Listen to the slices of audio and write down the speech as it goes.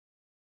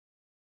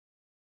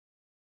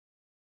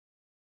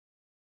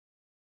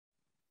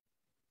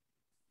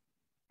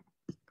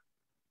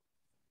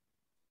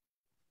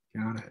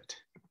Got it.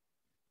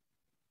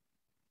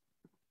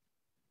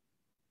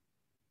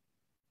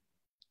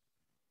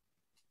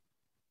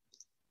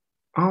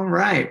 All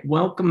right,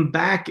 welcome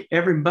back,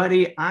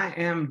 everybody. I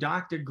am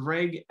Dr.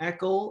 Greg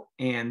Eckel,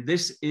 and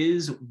this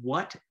is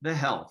What the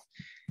Health,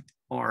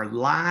 our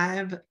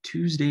live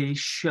Tuesday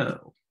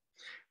show.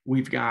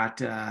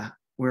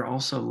 We're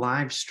also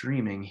live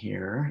streaming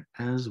here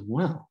as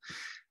well.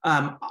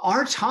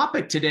 Our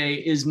topic today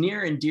is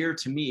near and dear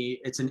to me.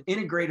 It's an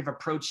integrative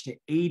approach to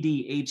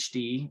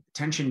ADHD,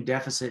 attention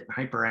deficit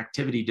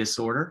hyperactivity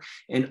disorder,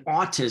 and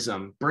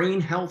autism, brain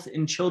health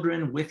in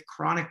children with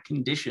chronic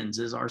conditions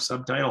is our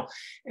subtitle.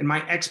 And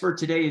my expert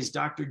today is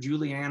Dr.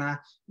 Juliana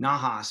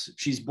Nahas.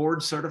 She's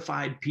board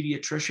certified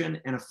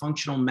pediatrician and a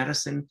functional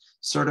medicine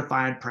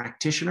certified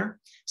practitioner,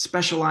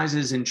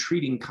 specializes in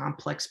treating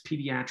complex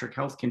pediatric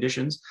health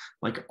conditions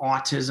like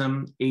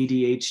autism,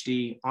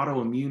 ADHD,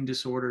 autoimmune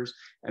disorders,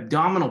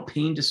 abdominal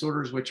pain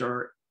disorders, which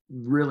are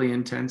really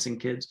intense in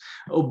kids,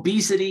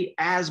 obesity,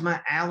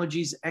 asthma,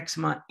 allergies,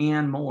 eczema,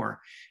 and more.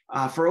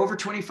 For over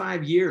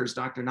 25 years,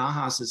 Dr.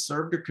 Nahas has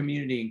served her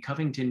community in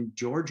Covington,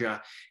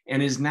 Georgia,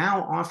 and is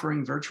now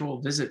offering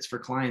virtual visits for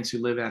clients who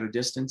live at a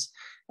distance.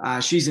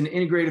 She's an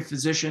integrative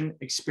physician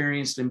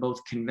experienced in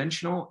both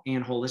conventional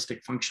and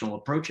holistic functional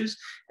approaches,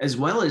 as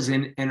well as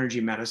in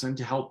energy medicine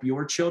to help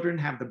your children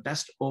have the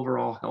best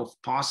overall health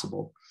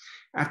possible.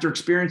 After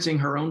experiencing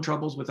her own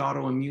troubles with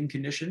autoimmune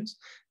conditions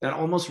that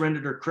almost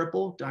rendered her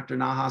crippled, Dr.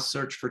 Nahas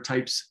searched for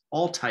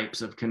all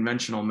types of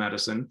conventional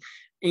medicine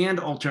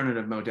and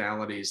alternative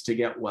modalities to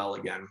get well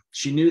again.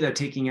 She knew that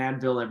taking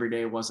Advil every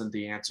day wasn't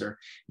the answer.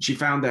 She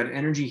found that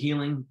energy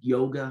healing,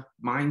 yoga,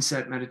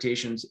 mindset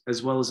meditations,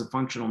 as well as a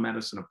functional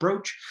medicine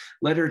approach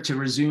led her to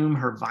resume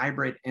her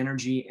vibrant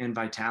energy and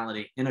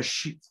vitality in a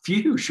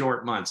few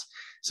short months.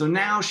 So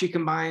now she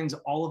combines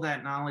all of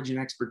that knowledge and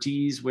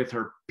expertise with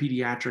her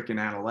pediatric and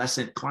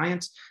adolescent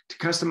clients to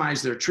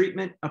customize their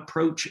treatment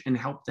approach and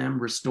help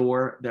them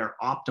restore their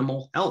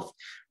optimal health.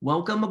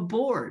 Welcome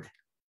aboard.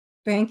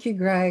 Thank you,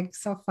 Greg.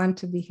 So fun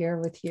to be here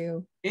with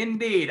you.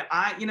 Indeed.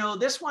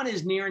 This one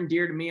is near and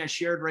dear to me. I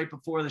shared right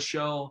before the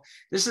show.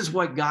 This is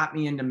what got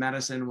me into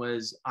medicine.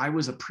 I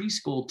was a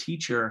preschool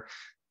teacher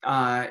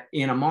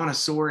in a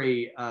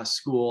Montessori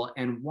school,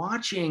 and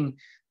watching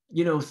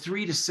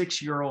 3 to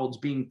 6 year olds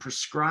being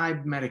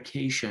prescribed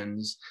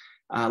medications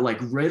like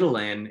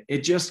Ritalin,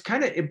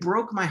 it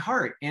broke my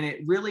heart, and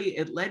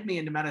it led me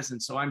into medicine.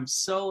 So I'm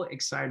so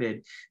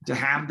excited to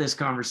have this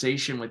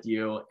conversation with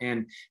you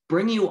and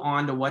bring you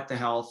on to What the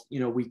Health.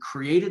 We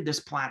created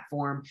this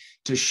platform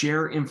to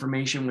share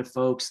information with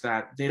folks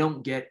that they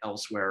don't get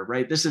elsewhere,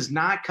 right? This is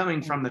not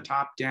coming from the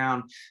top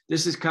down.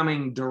 This is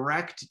coming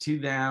direct to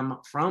them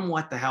from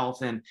What the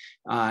Health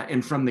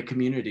and from the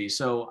community.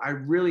 So I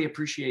really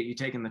appreciate you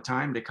taking the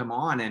time to come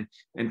on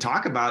and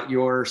talk about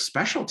your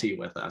specialty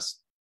with us.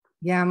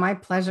 Yeah, my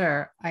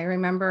pleasure. I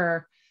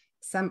remember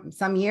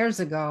some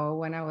years ago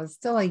when I was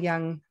still a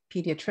young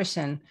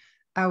pediatrician,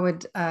 I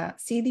would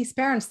see these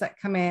parents that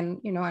come in,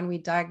 and we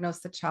diagnose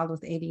the child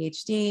with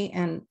ADHD.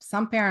 And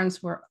some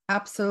parents were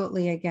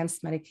absolutely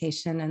against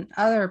medication, and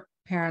other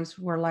parents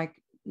were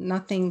like,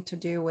 nothing to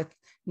do with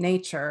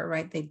nature,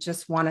 right? They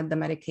just wanted the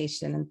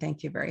medication and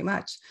thank you very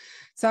much.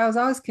 So I was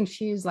always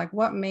confused, like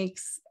what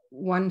makes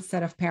one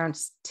set of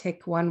parents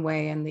tick one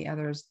way and the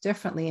others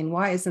differently? And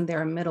why isn't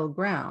there a middle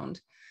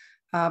ground?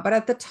 But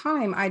at the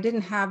time, I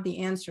didn't have the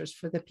answers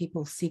for the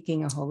people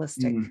seeking a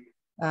holistic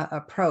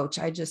approach.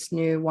 I just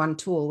knew one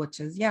tool, which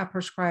is,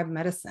 prescribe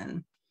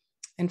medicine.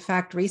 In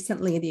fact,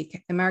 recently, the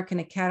American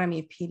Academy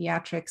of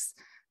Pediatrics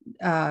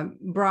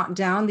brought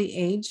down the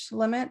age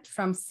limit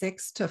from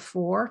 6 to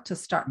 4 to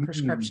start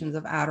prescriptions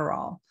of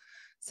Adderall.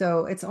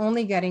 So it's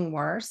only getting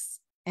worse.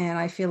 And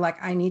I feel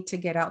like I need to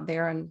get out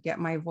there and get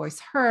my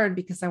voice heard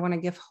because I want to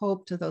give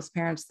hope to those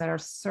parents that are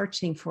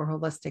searching for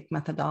holistic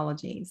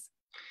methodologies.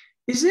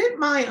 Is it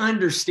my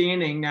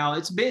understanding now,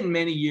 it's been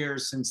many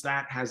years since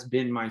that has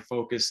been my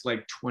focus,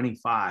 like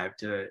 25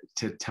 to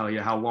tell you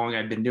how long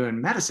I've been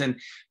doing medicine.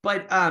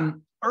 But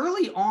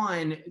early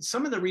on,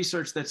 some of the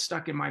research that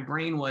stuck in my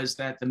brain was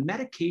that the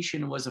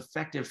medication was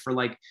effective for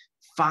like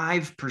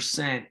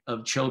 5%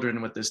 of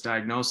children with this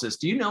diagnosis.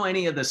 Do you know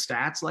any of the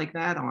stats like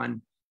that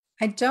on?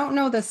 I don't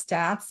know the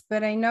stats,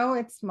 but I know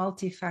it's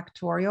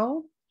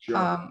multifactorial.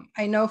 Sure.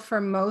 I know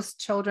for most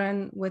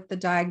children with the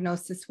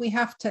diagnosis, we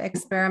have to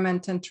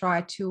experiment and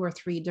try 2 or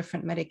 3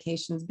 different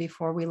medications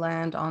before we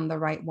land on the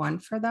right one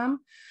for them.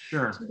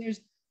 Sure. So there's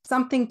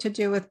something to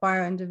do with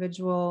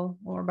bioindividual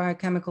or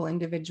biochemical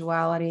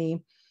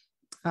individuality,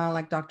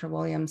 like Dr.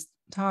 Williams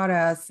taught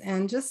us,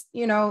 and just,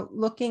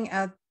 looking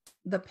at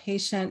the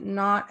patient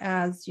not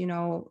as,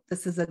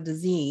 this is a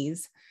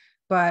disease,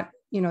 but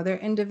they're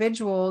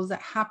individuals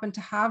that happen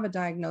to have a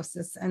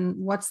diagnosis, and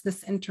what's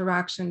this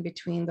interaction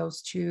between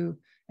those 2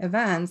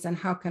 events, and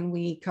how can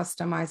we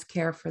customize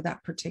care for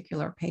that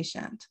particular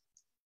patient?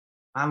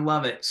 I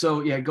love it.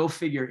 So yeah, go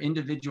figure.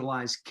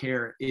 Individualized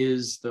care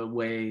is the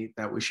way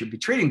that we should be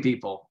treating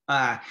people.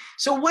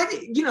 So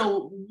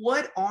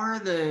what are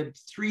the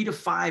 3 to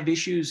 5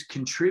 issues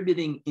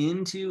contributing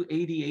into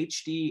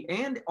ADHD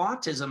and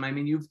autism? I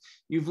mean,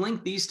 you've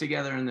linked these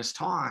together in this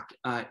talk.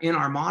 In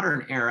our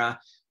modern era,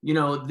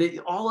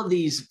 all of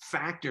these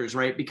factors,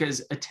 right?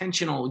 Because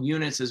attentional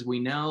units, as we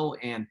know,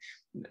 and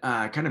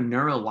kind of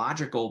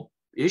neurological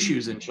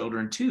issues in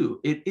children too,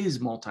 it is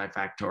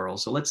multifactorial.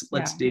 So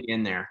let's dig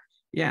in there.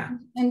 Yeah.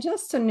 And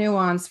just a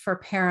nuance for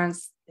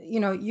parents,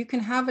 you can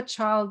have a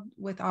child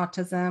with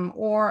autism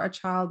or a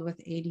child with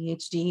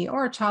ADHD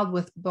or a child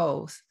with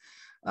both.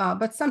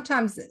 But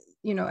sometimes,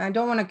 I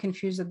don't want to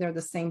confuse that they're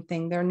the same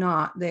thing. They're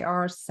not. They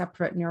are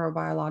separate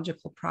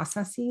neurobiological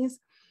processes.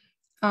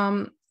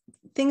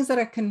 Things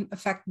that can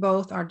affect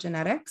both are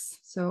genetics.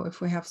 So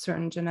if we have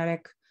certain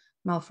genetic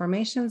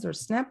malformations or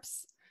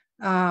SNPs,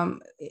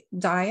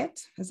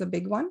 diet is a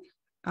big one.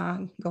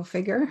 Go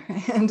figure,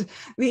 and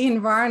the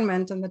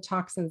environment and the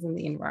toxins in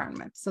the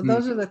environment. So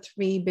those are the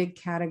 3 big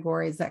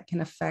categories that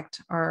can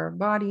affect our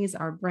bodies,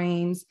 our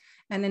brains.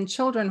 And in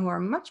children who are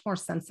much more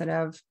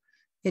sensitive,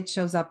 it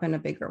shows up in a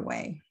bigger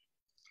way.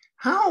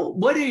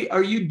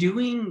 Are you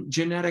doing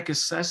genetic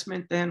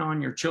assessment then on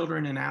your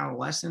children and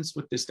adolescents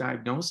with this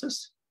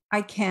diagnosis?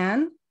 I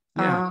can.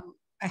 Yeah.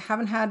 I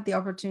haven't had the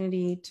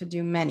opportunity to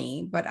do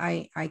many, but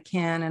I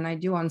can, and I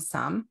do on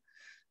some.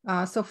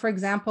 So for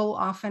example,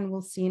 often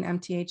we'll see an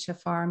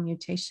MTHFR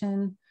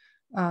mutation.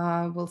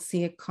 We'll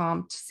see a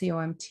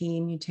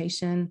COMT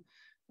mutation.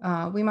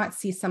 We might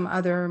see some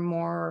other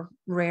more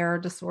rare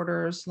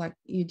disorders, like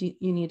you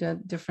need a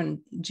different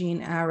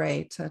gene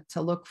array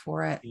to look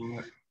for it.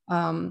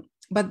 Yeah.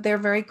 But they're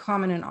very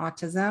common in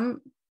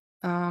autism.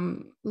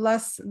 The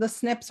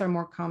SNPs are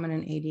more common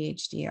in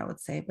ADHD, I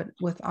would say, but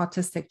with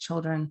autistic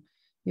children,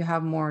 you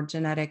have more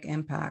genetic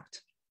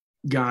impact.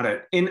 Got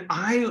it. And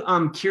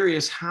I'm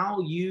curious how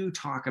you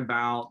talk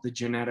about the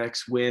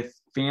genetics with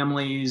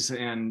families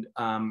and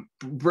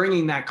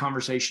bringing that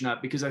conversation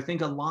up, because I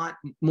think a lot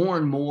more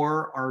and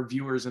more our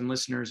viewers and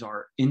listeners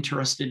are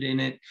interested in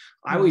it.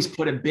 I always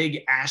put a big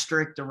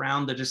asterisk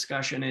around the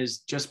discussion is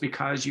just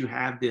because you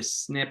have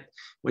this SNP,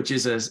 which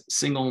is a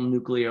single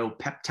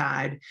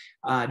nucleopeptide,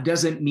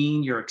 doesn't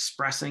mean you're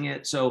expressing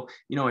it. So,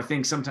 I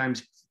think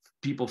sometimes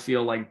people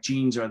feel like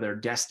genes are their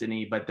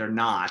destiny, but they're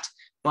not.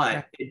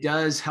 But it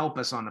does help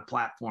us on the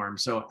platform.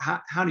 So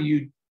how do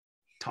you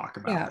talk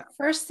about that?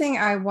 First thing,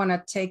 I want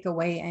to take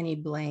away any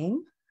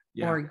blame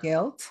or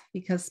guilt,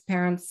 because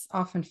parents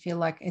often feel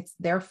like it's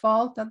their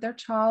fault that their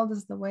child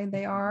is the way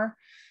they are.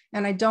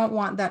 And I don't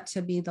want that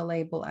to be the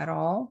label at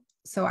all.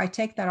 So I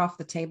take that off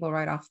the table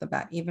right off the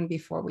bat, even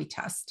before we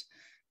test.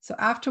 So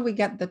after we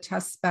get the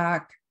tests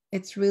back,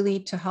 it's really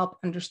to help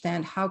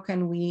understand how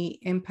can we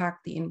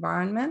impact the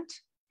environment,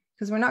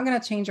 because we're not going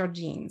to change our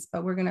genes,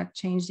 but we're going to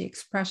change the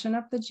expression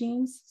of the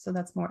genes. So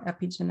that's more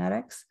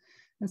epigenetics.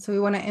 And so we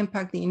want to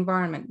impact the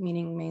environment,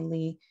 meaning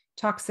mainly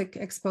toxic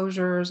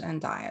exposures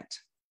and diet.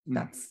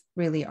 That's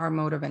really our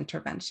mode of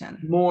intervention.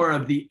 More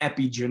of the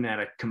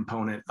epigenetic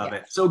component of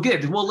it. So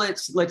good. Well,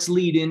 let's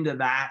lead into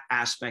that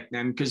aspect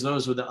then, because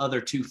those were the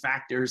other 2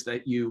 factors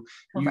that you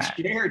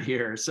shared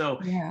here. So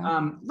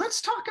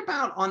let's talk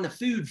about on the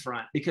food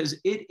front, because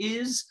it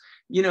is,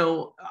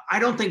 I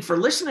don't think for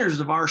listeners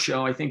of our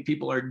show, I think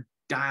people are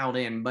dialed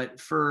in, but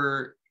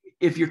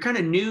if you're kind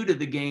of new to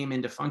the game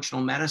into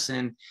functional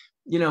medicine,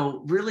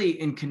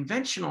 really in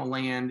conventional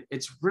land,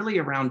 it's really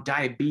around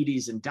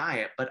diabetes and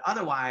diet, but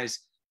otherwise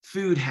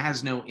food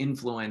has no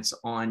influence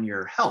on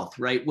your health,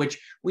 right?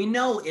 Which we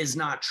know is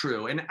not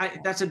true. And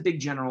that's a big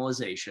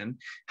generalization.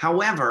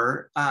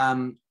 However,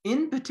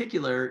 in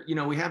particular,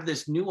 we have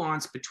this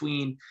nuance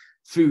between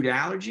food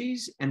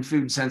allergies and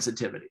food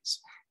sensitivities.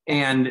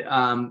 And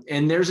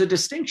there's a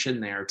distinction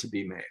there to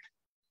be made.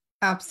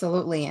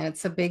 Absolutely. And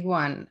it's a big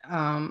one.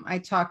 I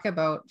talk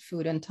about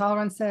food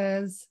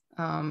intolerances,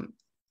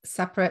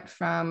 separate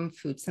from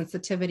food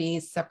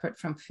sensitivities, separate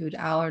from food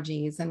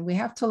allergies. And we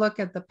have to look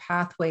at the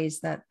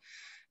pathways that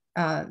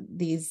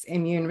these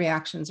immune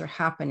reactions are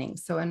happening.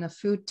 So in a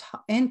food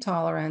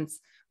intolerance,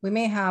 we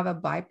may have a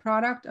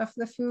byproduct of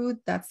the food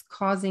that's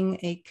causing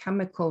a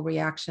chemical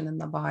reaction in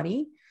the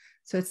body.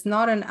 So it's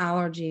not an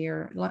allergy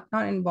or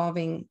not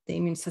involving the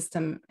immune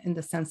system in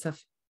the sense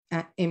of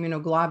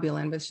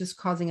immunoglobulin, but it's just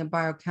causing a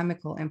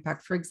biochemical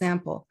impact. For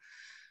example,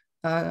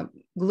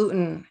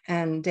 gluten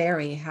and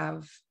dairy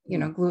have,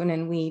 gluten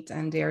in wheat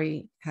and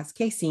dairy has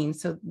casein.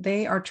 So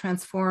they are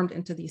transformed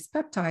into these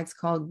peptides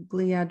called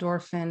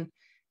gliadorphin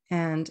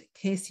and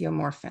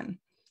casomorphin.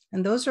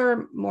 And those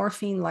are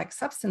morphine-like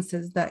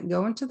substances that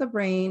go into the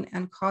brain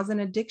and cause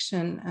an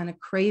addiction and a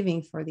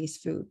craving for these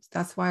foods.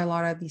 That's why a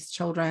lot of these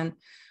children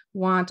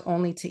want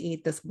only to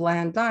eat this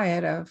bland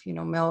diet of,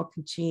 milk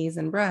and cheese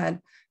and bread,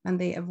 and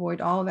they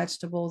avoid all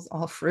vegetables,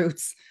 all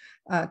fruits,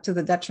 to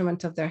the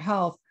detriment of their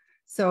health.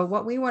 So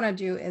what we want to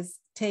do is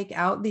take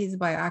out these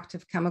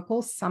bioactive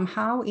chemicals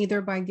somehow,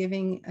 either by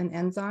giving an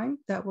enzyme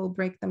that will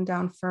break them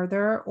down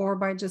further, or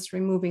by just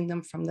removing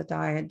them from the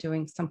diet,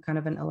 doing some kind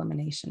of an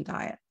elimination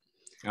diet.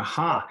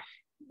 Aha.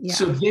 Yeah.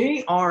 So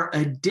they are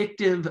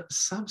addictive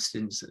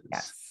substances.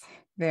 Yes,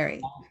 very.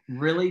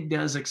 Really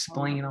does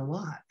explain a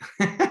lot.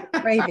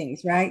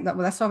 Cravings, right?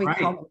 That's why we Right.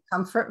 call them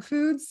comfort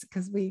foods,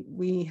 because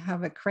we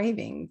have a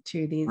craving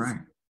to these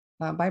Right.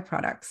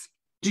 byproducts.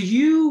 Do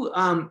you,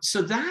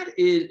 so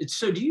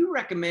do you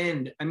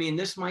recommend, I mean,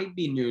 this might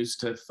be news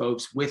to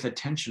folks with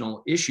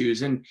attentional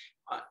issues, and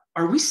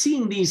are we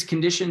seeing these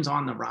conditions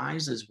on the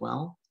rise as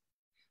well?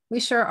 We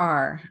sure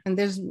are. And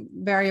there's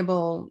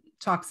variable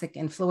toxic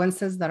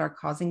influences that are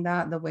causing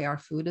that, the way our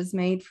food is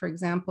made, for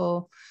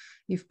example.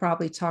 You've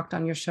probably talked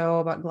on your show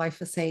about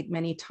glyphosate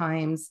many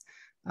times.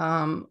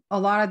 A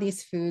lot of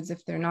these foods,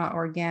 if they're not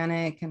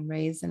organic and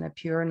raised in a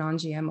pure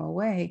non-GMO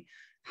way,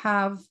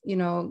 have,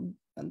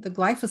 the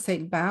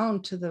glyphosate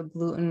bound to the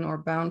gluten or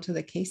bound to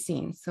the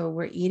casein. So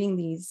we're eating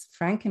these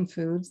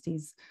frankenfoods,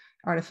 these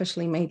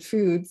artificially made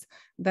foods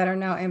that are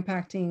now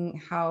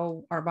impacting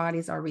how our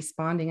bodies are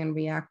responding and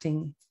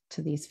reacting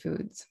to these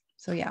foods.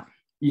 So yeah.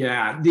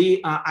 Yeah,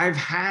 I've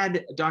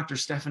had Dr.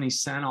 Stephanie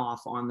Senoff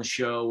on the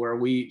show where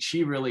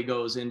she really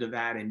goes into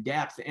that in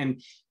depth,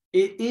 and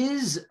it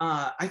is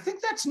I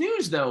think that's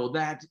news though,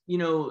 that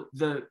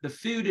the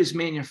food is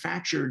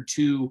manufactured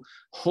to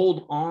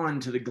hold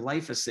on to the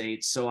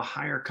glyphosate, so a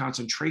higher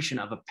concentration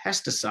of a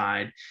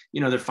pesticide.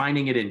 They're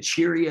finding it in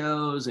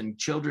Cheerios and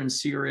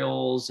children's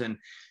cereals, and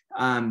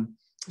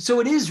so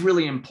it is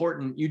really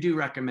important. You do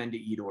recommend to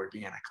eat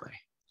organically?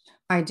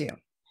 I do.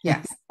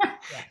 Yes.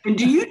 And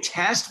do you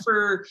test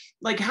for,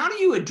 like, how do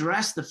you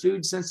address the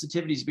food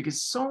sensitivities?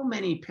 Because so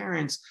many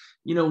parents,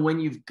 when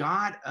you've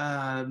got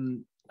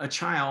a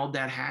child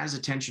that has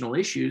attentional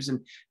issues, and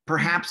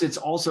perhaps it's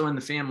also in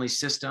the family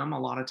system, a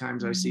lot of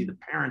times I see the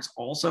parents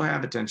also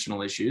have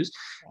attentional issues.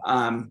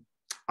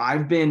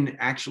 I've been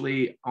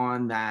actually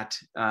on that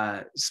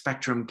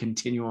spectrum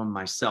continuum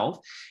myself.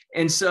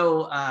 And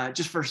so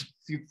just for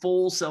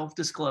full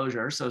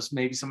self-disclosure, so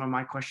maybe some of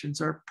my questions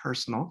are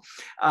personal.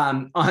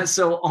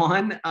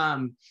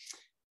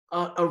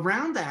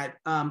 Around that,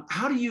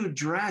 how do you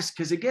address,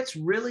 because it gets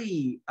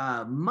really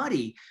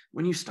muddy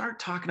when you start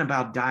talking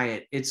about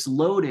diet. It's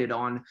loaded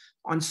on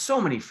so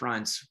many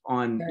fronts,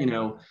 on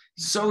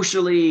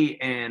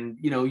socially, and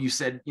you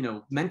said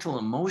mental,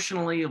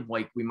 emotionally, of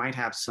like we might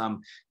have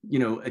some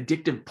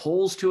addictive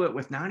pulls to it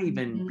with not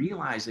even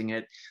realizing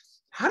it.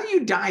 How do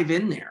you dive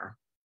in there?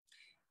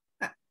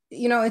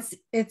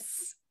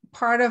 It's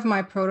part of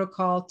my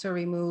protocol to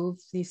remove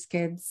these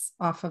kids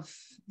off of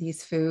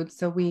these foods.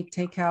 So we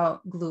take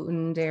out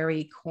gluten,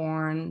 dairy,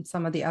 corn,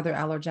 some of the other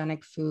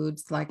allergenic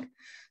foods like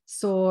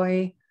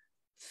soy,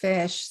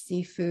 fish,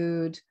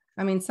 seafood.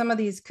 I mean, some of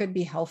these could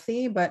be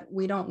healthy, but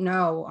we don't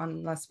know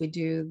unless we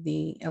do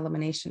the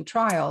elimination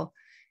trial.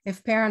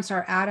 If parents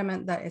are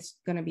adamant that it's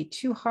going to be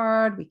too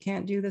hard, we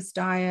can't do this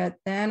diet,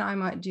 then I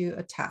might do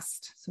a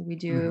test. So we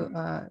do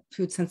a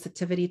food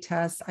sensitivity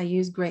test. I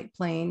use Great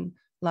Plains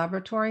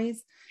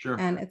Laboratories. Sure.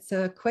 And it's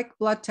a quick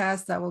blood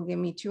test that will give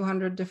me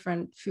 200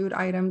 different food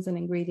items and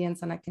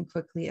ingredients, and I can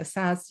quickly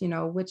assess,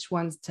 which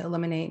ones to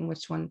eliminate and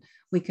which one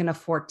we can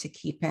afford to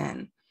keep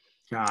in.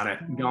 Got it.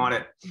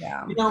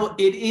 Yeah.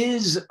 It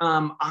is,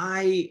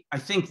 I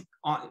think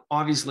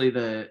obviously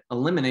the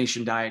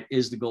elimination diet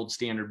is the gold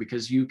standard,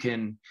 because you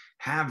can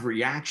have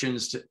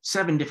reactions to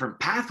 7 different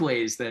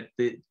pathways that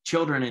the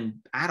children and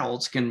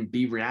adults can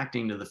be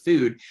reacting to the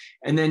food.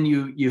 And then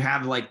you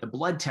have like the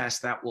blood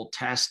test that will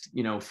test,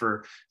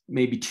 for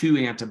maybe 2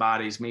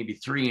 antibodies, maybe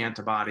 3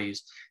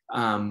 antibodies,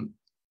 and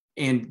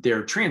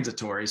they're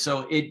transitory.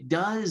 So it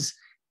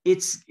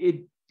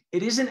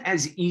isn't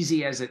as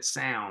easy as it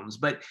sounds,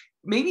 but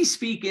maybe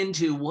speak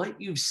into what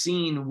you've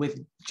seen with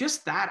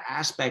just that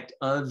aspect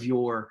of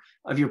your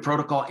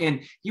protocol.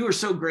 And you were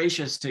so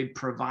gracious to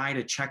provide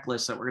a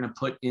checklist that we're going to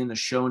put in the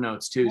show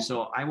notes too.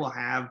 So I will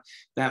have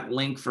that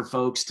link for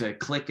folks to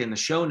click in the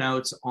show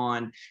notes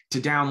to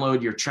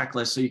download your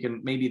checklist. So you can,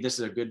 maybe this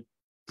is a good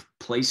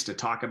place to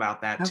talk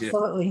about that too.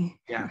 Absolutely.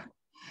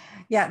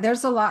 Yeah,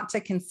 there's a lot to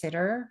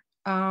consider.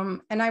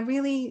 And I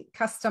really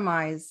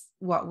customize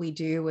what we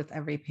do with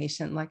every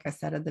patient, like I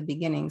said at the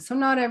beginning. So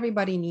not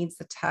everybody needs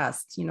the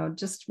test,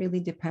 just really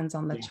depends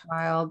on the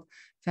child,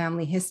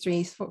 family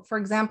history. For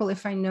example,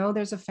 if I know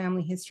there's a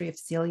family history of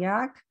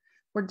celiac,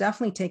 we're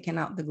definitely taking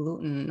out the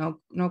gluten,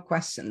 no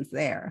questions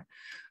there.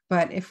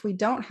 But if we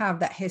don't have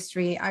that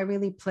history, I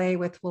really play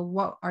with, well,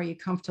 what are you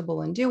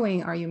comfortable in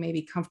doing? Are you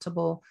maybe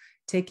comfortable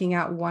taking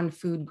out one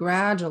food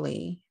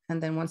gradually?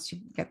 And then once you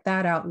get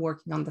that out,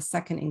 working on the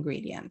second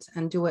ingredient,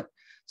 and do it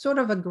sort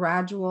of a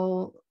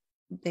gradual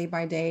day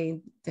by day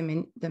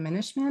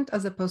diminishment,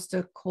 as opposed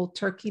to cold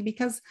turkey,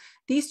 because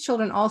these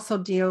children also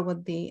deal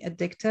with the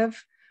addictive,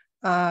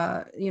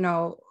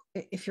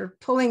 if you're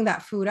pulling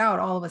that food out,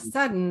 all of a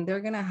sudden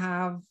they're going to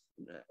have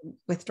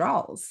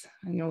withdrawals,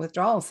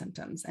 withdrawal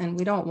symptoms. And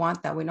we don't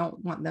want that. We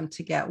don't want them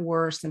to get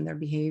worse in their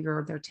behavior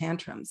or their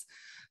tantrums.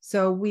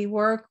 So we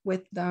work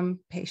with them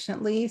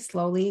patiently,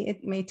 slowly.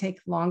 It may take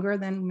longer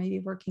than maybe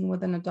working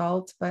with an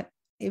adult, but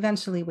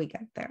eventually we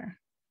get there.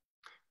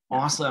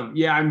 Awesome.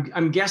 Yeah,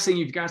 I'm guessing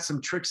you've got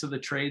some tricks of the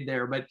trade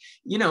there, but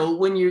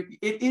when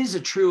it is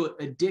a true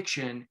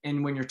addiction,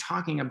 and when you're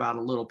talking about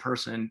a little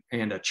person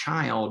and a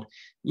child,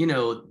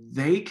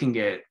 they can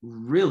get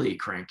really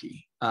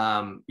cranky.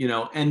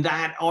 And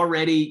that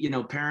already,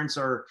 parents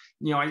are,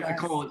 I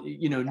call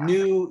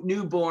it,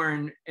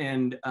 newborn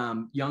and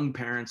young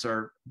parents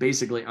are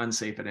basically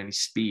unsafe at any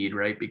speed,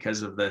 right?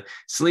 Because of the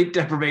sleep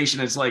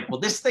deprivation. It's like,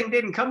 well, this thing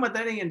didn't come with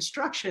any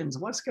instructions.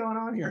 What's going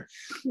on here?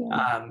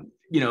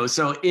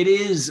 So it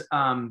is,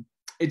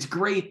 it's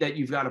great that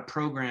you've got a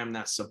program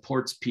that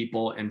supports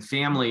people and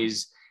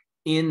families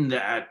in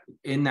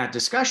that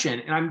discussion.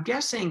 And I'm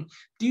guessing,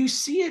 do you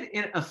see it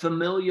in a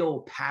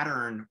familial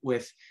pattern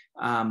with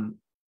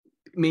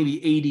maybe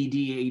ADD,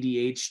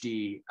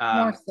 ADHD?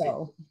 More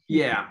so.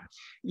 Yeah.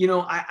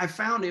 I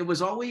found it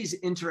was always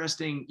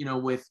interesting,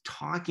 with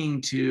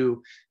talking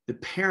to the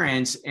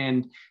parents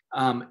and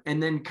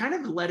then kind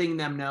of letting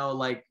them know,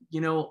 like,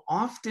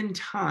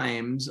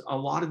 oftentimes a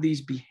lot of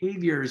these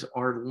behaviors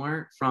are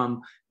learned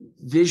from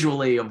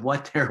visually of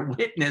what they're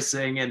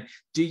witnessing. And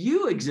do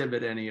you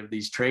exhibit any of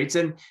these traits?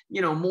 And,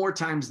 more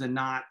times than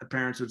not, the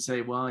parents would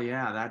say, well,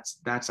 yeah,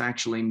 that's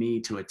actually me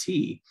to a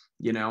T,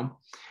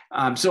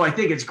 So I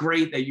think it's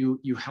great that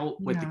you help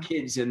with the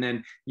kids, and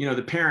then,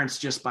 the parents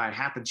just by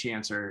happen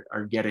chance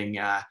are getting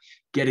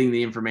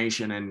the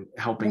information and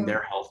helping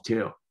their health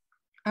too.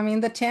 I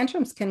mean, the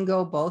tantrums can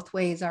go both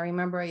ways. I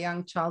remember a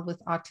young child with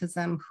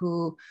autism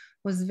who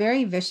was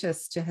very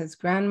vicious to his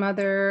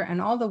grandmother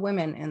and all the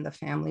women in the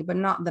family, but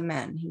not the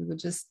men. He would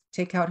just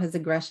take out his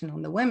aggression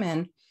on the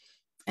women.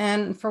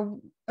 And for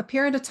a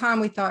period of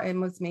time, we thought it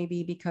was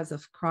maybe because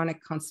of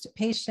chronic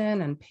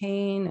constipation and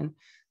pain. And,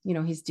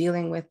 he's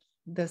dealing with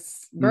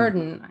this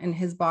burden in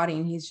his body,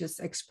 and he's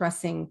just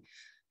expressing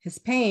his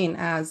pain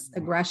as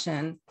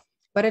aggression.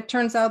 But it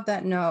turns out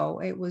that no,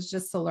 it was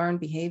just a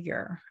learned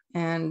behavior.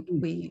 And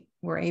we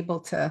were able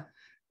to,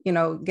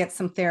 get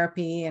some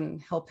therapy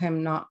and help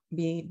him not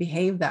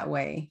behave that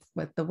way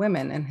with the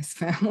women in his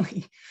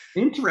family.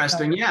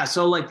 Interesting. Yeah.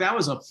 So like that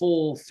was a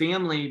full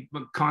family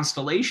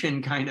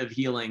constellation kind of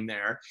healing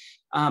there.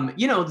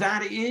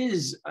 That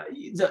is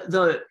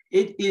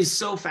it is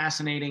so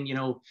fascinating.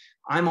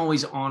 I'm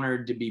always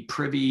honored to be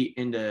privy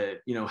into,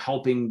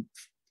 helping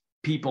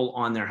people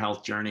on their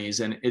health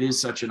journeys. And it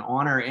is such an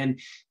honor. And,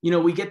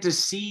 we get to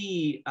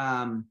see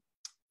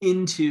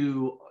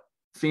into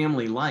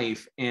family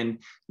life and,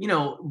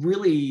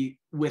 really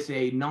with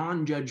a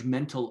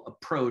non-judgmental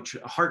approach,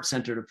 a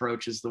heart-centered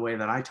approach is the way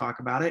that I talk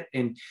about it,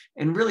 and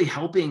really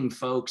helping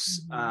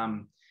folks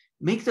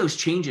make those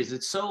changes.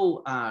 It's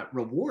so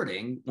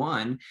rewarding,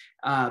 one,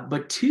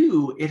 but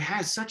two, it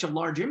has such a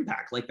large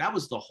impact. Like that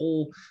was the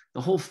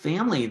whole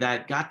family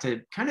that got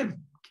to kind of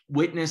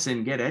witness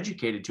and get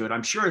educated to it.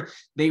 I'm sure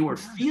they were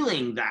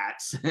feeling that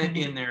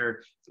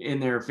in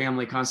their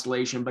family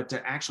constellation, but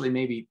to actually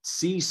maybe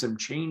see some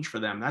change for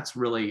them, that's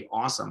really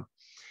awesome.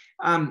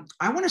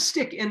 I want to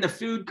stick in the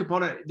food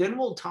component, then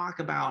we'll talk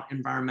about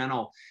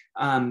environmental.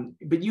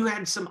 But you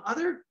had some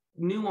other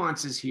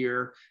nuances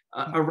here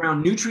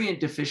around nutrient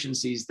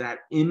deficiencies that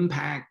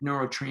impact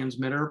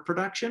neurotransmitter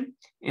production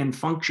and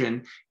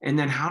function. And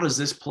then how does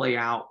this play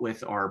out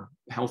with our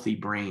healthy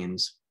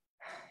brains?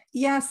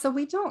 Yeah, so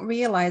we don't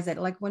realize it.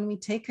 Like when we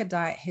take a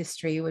diet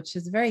history, which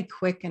is very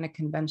quick in a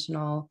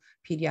conventional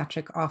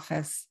pediatric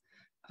office,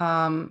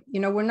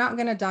 we're not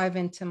going to dive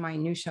into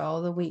minutia,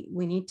 although we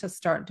need to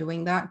start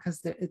doing that because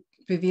it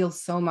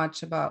reveals so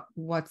much about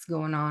what's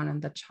going on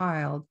in the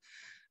child.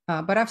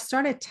 But I've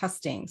started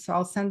testing. So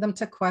I'll send them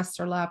to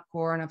Quest or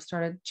LabCorp, and I've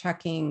started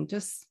checking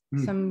just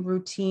some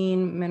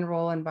routine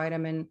mineral and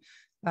vitamin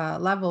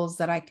levels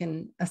that I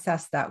can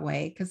assess that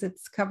way because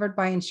it's covered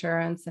by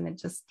insurance, and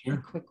it's just a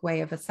quick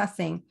way of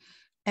assessing.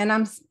 And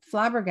I'm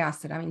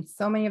flabbergasted. I mean,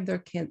 so many of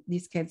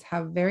these kids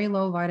have very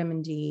low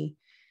vitamin D,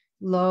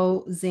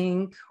 low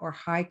zinc or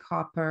high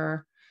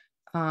copper.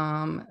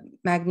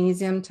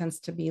 Magnesium tends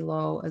to be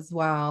low as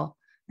well.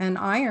 And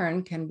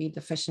iron can be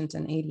deficient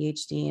in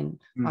ADHD and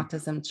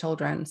autism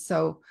children.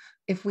 So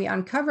if we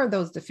uncover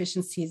those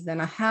deficiencies,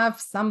 then I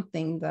have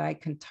something that I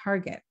can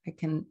target. I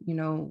can,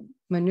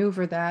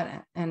 maneuver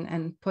that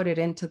and put it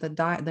into the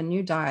diet, the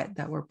new diet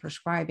that we're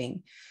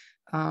prescribing.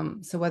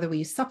 So whether we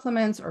use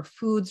supplements or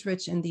foods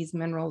rich in these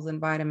minerals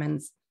and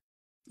vitamins,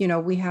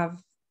 we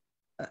have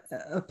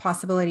a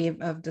possibility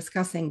of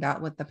discussing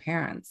that with the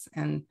parents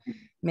and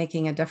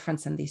making a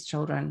difference in these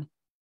children.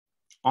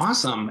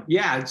 Awesome.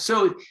 Yeah.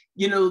 So,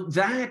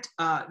 that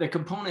the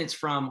components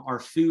from our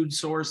food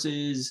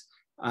sources,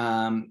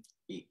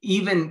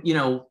 even,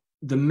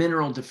 the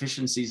mineral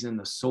deficiencies in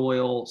the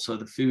soil. So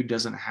the food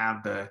doesn't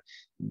have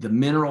the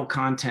mineral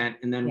content.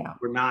 And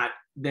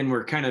then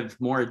we're kind of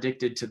more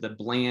addicted to the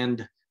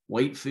bland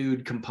white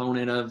food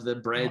component of the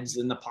breads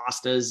and the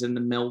pastas and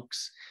the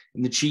milks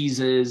and the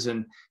cheeses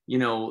and,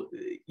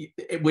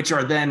 which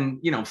are then,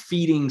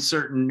 feeding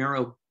certain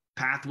neural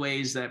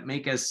pathways that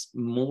make us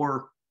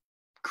more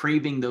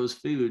craving those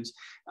foods.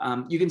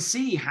 You can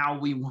see how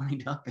we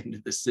wind up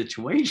into this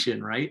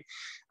situation, right?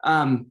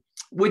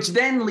 which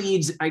then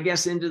leads, I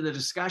guess, into the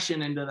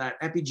discussion into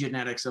that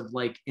epigenetics of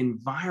like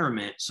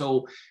environment.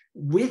 So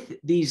with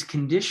these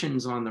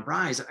conditions on the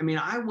rise, I mean,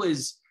 I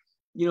was,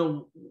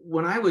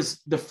 when I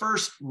was the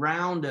first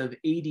round of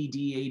ADD,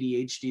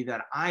 ADHD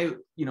that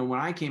when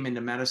I came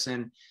into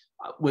medicine,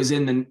 was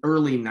in the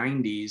early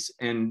 90s,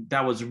 and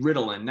that was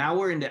Ritalin. Now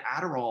we're into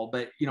Adderall,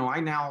 but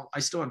I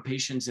still have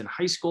patients in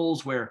high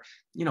schools where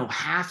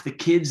half the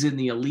kids in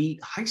the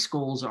elite high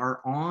schools are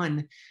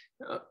on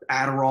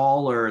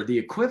Adderall or the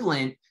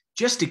equivalent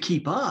just to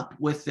keep up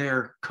with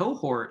their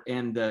cohort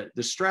and the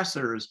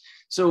stressors.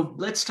 So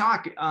let's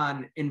talk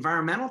on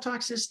environmental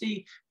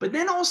toxicity, but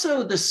then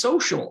also the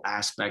social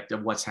aspect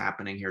of what's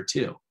happening here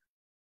too.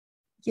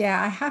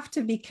 Yeah, I have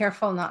to be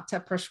careful not to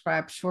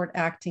prescribe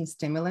short-acting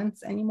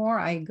stimulants anymore.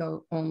 I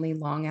go only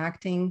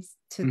long-acting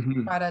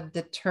to try to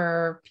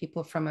deter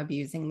people from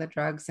abusing the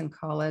drugs in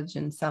college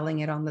and selling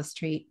it on the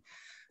street,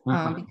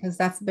 because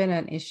that's been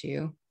an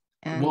issue.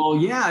 And well,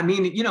 yeah, I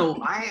mean,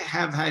 I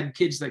have had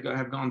kids that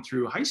have gone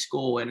through high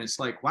school, and it's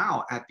like,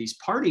 wow, at these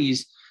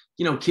parties,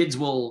 kids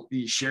will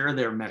share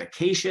their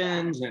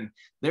medications, and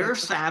they're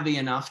savvy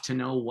enough to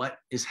know what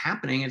is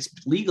happening. It's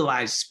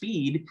legalized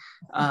speed,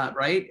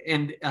 right?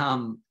 And,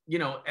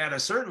 at a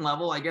certain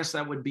level, I guess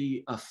that would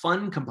be a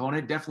fun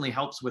component, definitely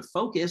helps with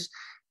focus.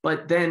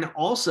 But then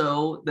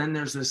also, then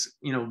there's this,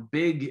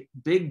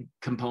 big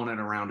component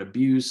around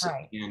abuse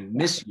and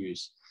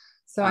misuse.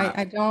 So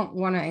I don't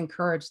want to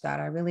encourage that.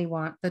 I really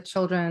want the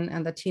children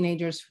and the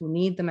teenagers who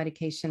need the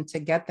medication to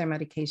get their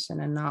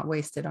medication and not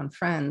waste it on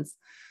friends.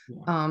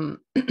 Yeah.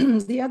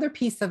 The other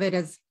piece of it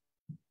is,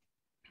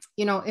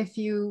 if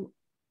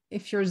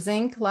your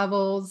zinc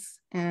levels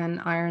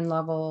and iron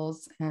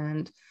levels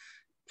and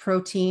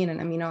protein and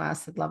amino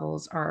acid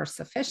levels are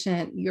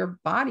sufficient, your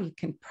body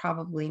can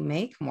probably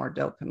make more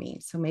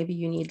dopamine. So maybe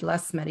you need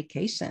less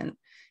medication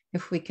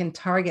if we can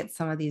target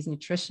some of these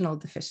nutritional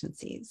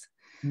deficiencies.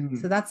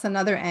 So that's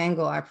another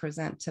angle I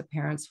present to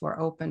parents who are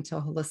open to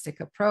a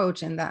holistic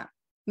approach, and that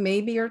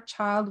maybe your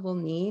child will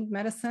need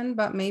medicine,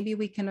 but maybe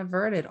we can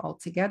avert it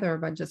altogether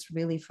by just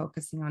really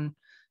focusing on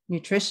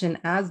nutrition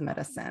as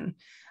medicine.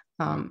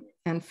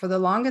 And for the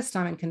longest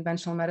time in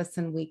conventional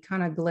medicine, we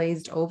kind of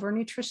glazed over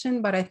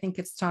nutrition, but I think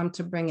it's time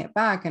to bring it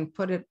back and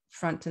put it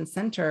front and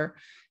center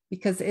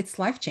because it's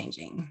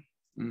life-changing.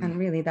 And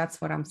really,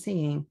 that's what I'm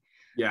seeing.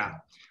 Yeah,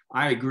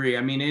 I agree.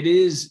 I mean, it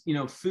is,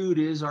 food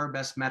is our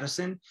best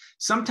medicine.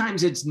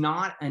 Sometimes it's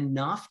not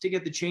enough to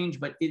get the change,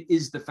 but it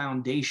is the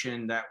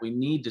foundation that we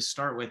need to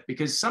start with,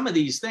 because some of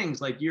these things,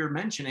 like you're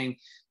mentioning,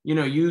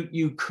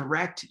 you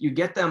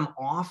get them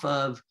off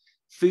of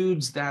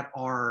foods that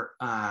are,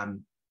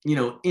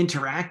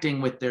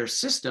 interacting with their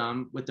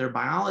system, with their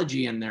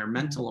biology and their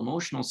mental,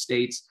 emotional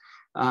states.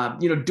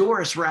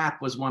 Doris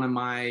Rapp was one of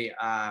my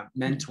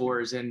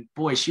mentors, and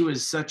boy, she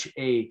was such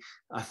a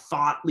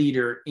thought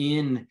leader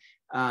in,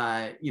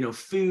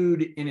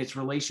 food in its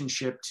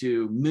relationship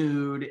to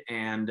mood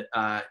and,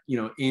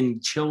 in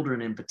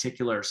children in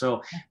particular.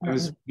 So I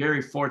was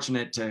very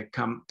fortunate to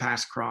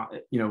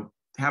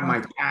have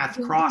my path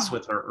cross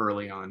with her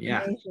early on.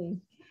 Yeah.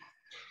 Amazing.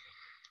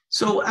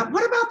 So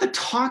what about the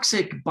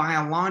toxic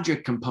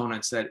biologic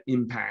components that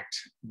impact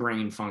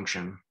brain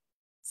function?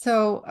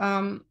 So,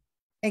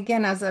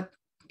 again, as a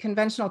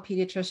conventional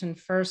pediatrician,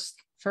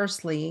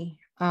 firstly,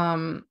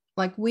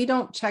 like we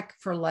don't check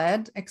for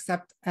lead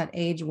except at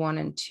age 1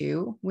 and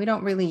 2. We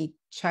don't really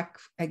check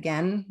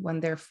again when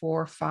they're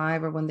 4 or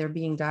 5 or when they're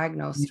being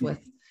diagnosed with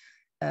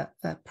a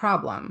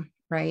problem,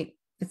 right?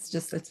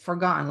 It's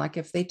forgotten. Like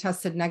if they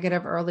tested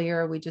negative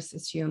earlier, we just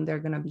assume they're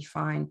going to be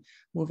fine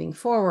moving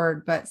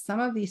forward. But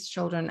some of these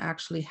children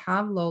actually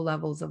have low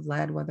levels of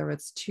lead, whether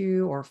it's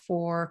 2 or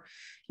 4,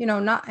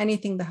 not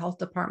anything the health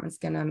department's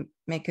going to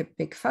make a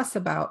big fuss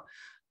about,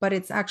 but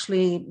it's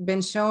actually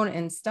been shown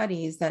in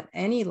studies that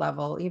any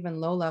level,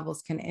 even low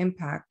levels, can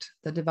impact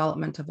the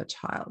development of a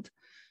child.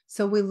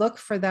 So we look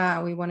for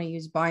that. We want to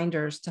use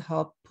binders to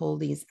help pull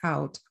these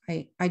out.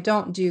 I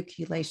don't do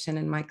chelation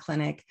in my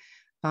clinic.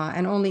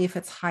 And only if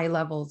it's high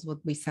levels would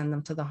we send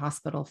them to the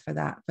hospital for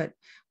that. But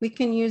we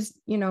can use,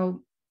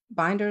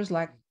 binders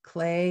like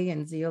clay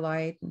and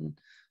zeolite and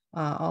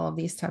all of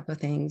these type of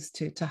things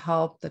to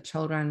help the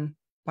children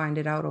bind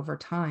it out over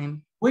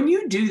time. When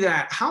you do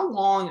that, how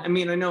long, I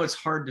mean, I know it's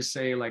hard to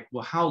say like,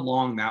 well, how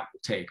long that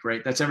will take,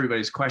 right? That's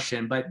everybody's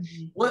question, but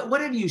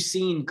what have you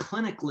seen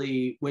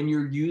clinically when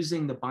you're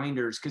using the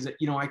binders? Because,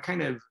 I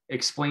kind of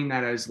explain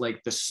that as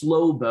like the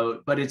slow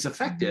boat, but it's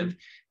effective.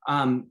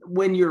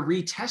 When you're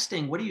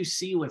retesting, what do you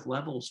see with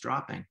levels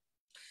dropping?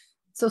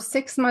 So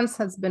 6 months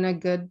has been a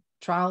good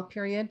trial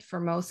period for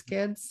most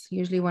kids.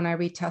 Usually when I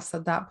retest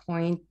at that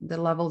point, the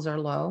levels are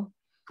low.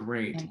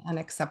 Great. And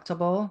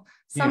unacceptable.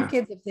 Some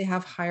kids, if they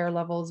have higher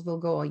levels, will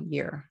go a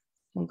year.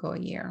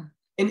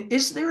 And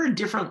is there a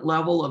different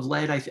level of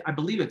lead? I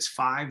believe it's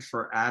 5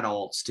 for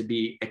adults to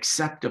be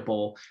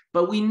acceptable,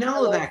 but we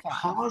know that 5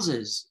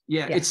 causes,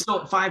 it's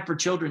still 5 for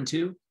children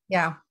too.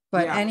 Yeah,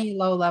 but any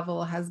low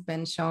level has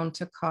been shown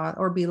to cause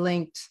or be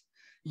linked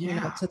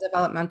to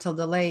developmental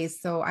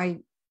delays. So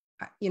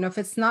if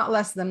it's not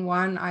less than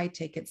 1, I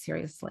take it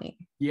seriously.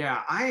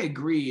 Yeah, I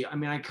agree. I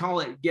mean, I call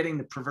it getting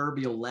the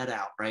proverbial lead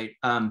out, right?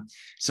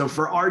 So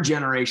for our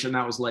generation,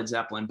 that was Led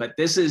Zeppelin, but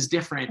this is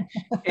different.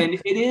 And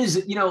it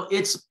is,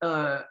 it's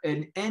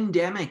an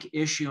endemic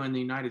issue in the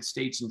United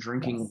States in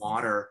drinking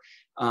water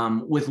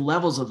with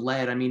levels of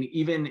lead. I mean,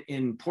 even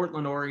in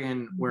Portland,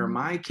 Oregon, where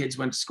my kids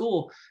went to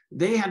school,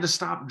 they had to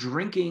stop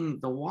drinking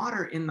the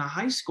water in the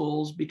high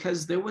schools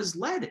because there was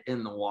lead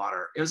in the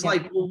water. It was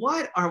like, well,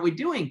 what are we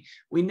doing?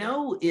 We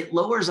know it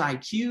lowers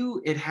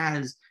IQ. It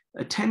has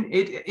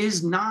it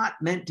is not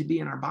meant to be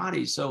in our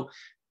bodies. So,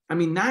 I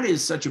mean, that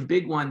is such a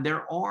big one.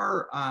 There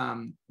are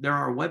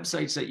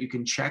websites that you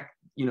can check,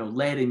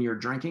 lead in your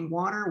drinking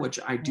water, which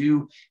I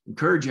do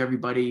encourage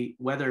everybody,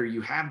 whether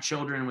you have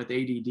children with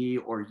ADD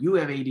or you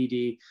have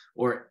ADD,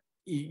 or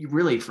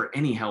really for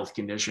any health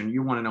condition,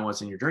 you want to know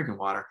what's in your drinking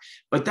water.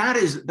 But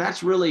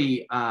that's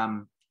really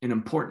an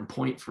important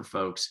point for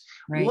folks.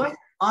 Right. What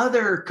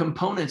other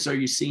components are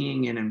you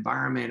seeing in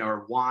environment,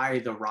 or why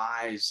the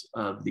rise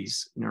of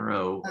these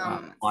so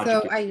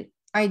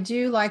I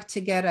do like to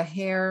get a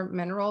hair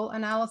mineral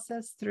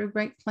analysis through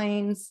Great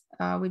Plains.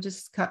 We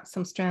just cut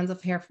some strands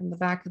of hair from the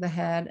back of the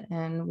head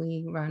and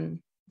we run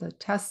the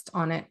test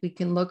on it. We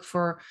can look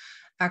for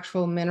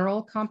actual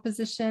mineral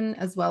composition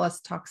as well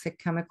as toxic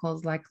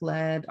chemicals like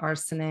lead,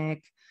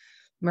 arsenic,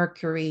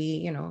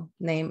 mercury,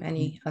 name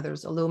any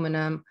others,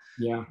 aluminum.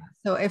 Yeah.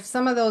 So if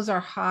some of those are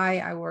high,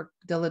 I work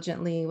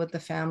diligently with the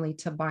family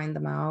to bind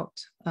them out.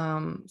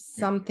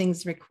 Some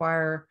things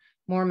require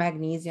more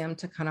magnesium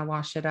to kind of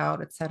wash it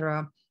out,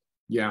 etc.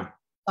 Yeah.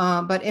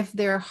 But if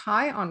they're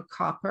high on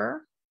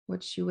copper,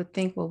 which you would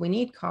think, well, we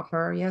need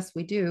copper. Yes,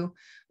 we do.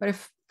 But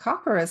if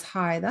copper is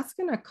high, that's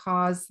going to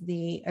cause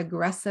the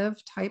aggressive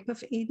type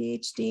of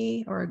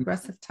ADHD or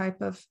aggressive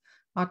type of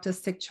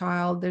autistic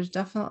child. There's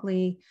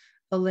definitely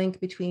a link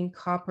between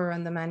copper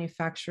and the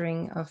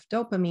manufacturing of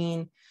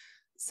dopamine.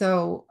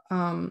 So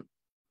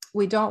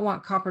we don't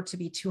want copper to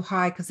be too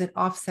high because it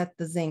offsets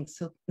the zinc.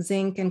 So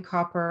zinc and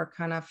copper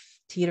kind of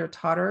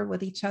teeter-totter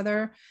with each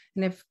other.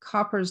 And if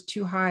copper is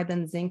too high,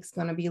 then zinc's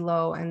going to be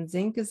low. And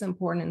zinc is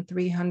important in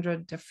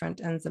 300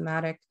 different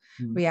enzymatic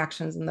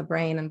reactions in the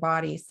brain and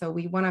body. So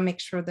we want to make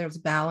sure there's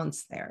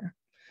balance there.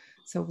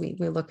 So we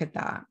look at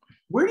that.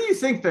 Where do you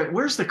think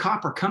where's the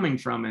copper coming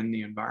from in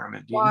the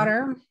environment?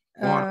 Water.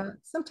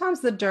 Sometimes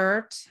the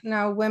dirt.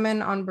 Now,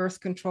 women on birth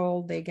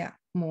control, they get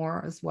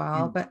more as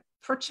well. But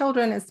for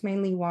children, it's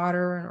mainly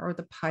water or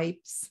the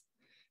pipes.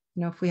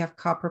 If we have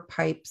copper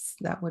pipes,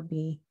 that would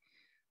be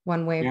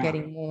one way of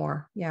getting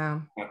more.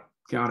 Yeah.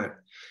 Got it.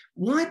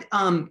 What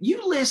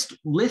you list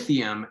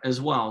lithium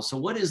as well. So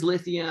what is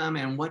lithium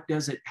and what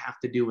does it have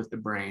to do with the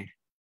brain?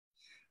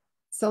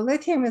 So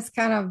lithium is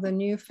kind of the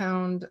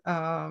newfound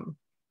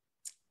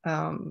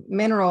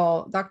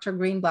mineral. Dr.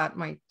 Greenblatt,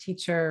 my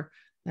teacher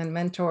and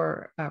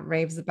mentor,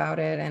 raves about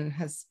it and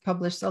has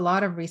published a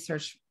lot of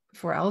research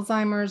for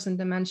Alzheimer's and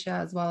dementia,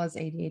 as well as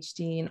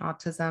ADHD and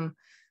autism.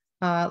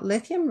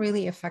 Lithium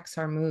really affects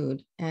our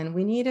mood, and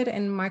we need it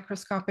in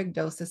microscopic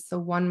doses. So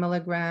 1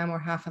 milligram or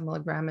 0.5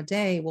 milligram a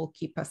day will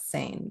keep us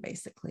sane,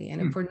 basically.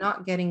 And if we're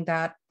not getting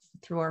that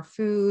through our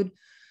food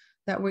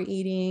that we're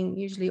eating,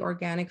 usually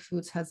organic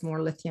foods has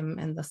more lithium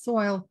in the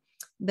soil,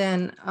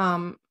 then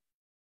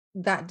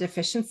that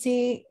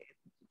deficiency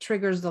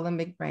triggers the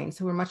limbic brain.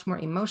 So we're much more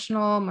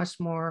emotional, much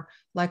more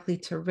likely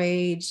to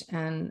rage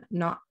and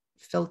not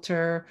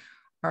filter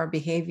our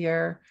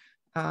behavior.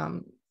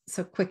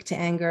 So quick to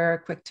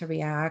anger, quick to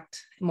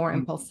react, more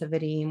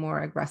impulsivity,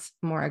 more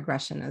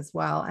aggression as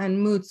well,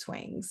 and mood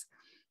swings.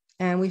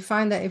 And we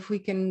find that if we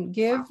can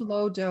give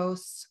low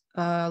dose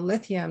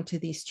lithium to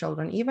these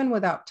children, even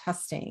without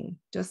testing,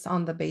 just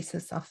on the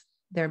basis of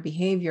their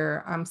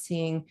behavior, I'm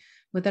seeing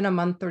within a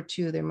month or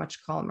two, they're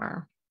much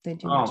calmer. They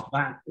do. Oh,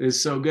 that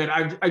is so good.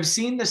 I've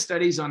seen the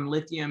studies on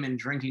lithium in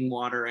drinking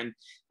water and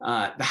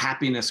the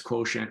happiness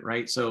quotient,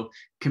 right? So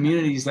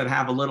communities that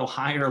have a little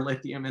higher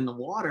lithium in the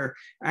water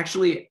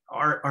actually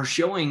are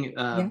showing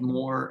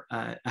more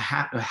a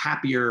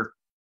happier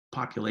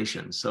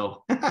population.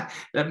 So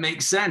that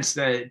makes sense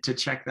to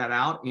check that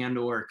out and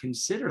or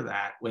consider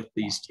that with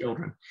these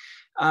children.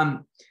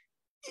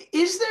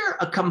 Is there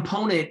a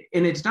component,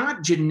 and it's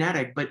not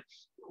genetic, but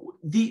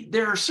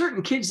there are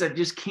certain kids that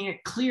just can't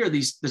clear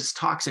this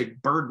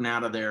toxic burden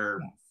out of their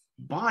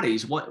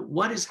bodies.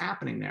 What is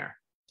happening there?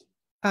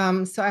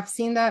 So I've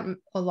seen that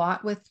a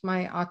lot with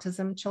my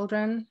autism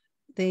children.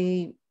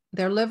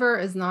 Their liver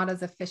is not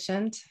as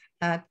efficient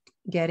at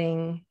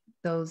getting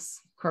those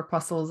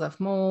corpuscles of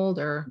mold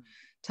or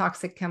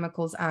toxic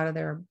chemicals out of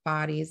their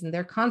bodies, and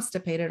they're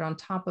constipated on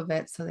top of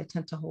it. So they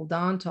tend to hold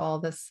on to all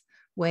this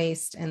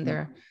waste in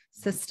their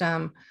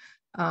system.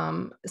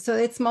 So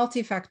it's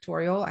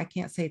multifactorial. I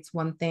can't say it's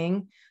one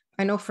thing.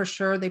 I know for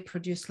sure they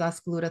produce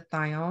less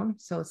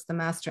glutathione. So it's the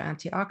master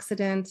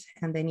antioxidant,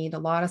 and they need a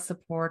lot of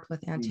support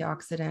with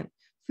antioxidant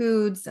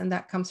foods. And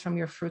that comes from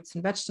your fruits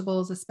and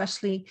vegetables,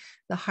 especially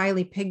the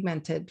highly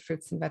pigmented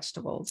fruits and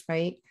vegetables,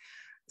 right?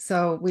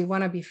 So we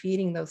want to be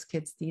feeding those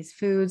kids these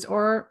foods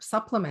or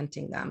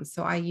supplementing them.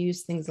 So I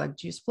use things like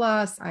Juice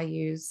Plus. I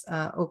use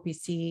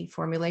OPC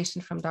formulation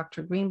from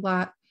Dr.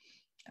 Greenblatt.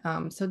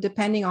 So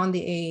depending on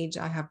the age,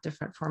 I have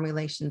different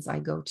formulations I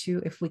go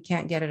to if we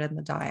can't get it in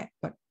the diet.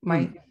 But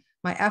my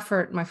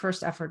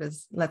first effort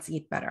is let's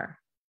eat better.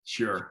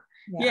 Sure.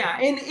 Yeah.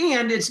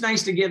 And it's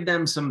nice to give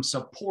them some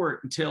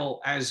support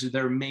as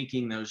they're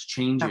making those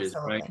changes.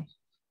 Absolutely.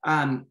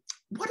 Right.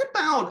 What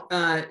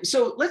about,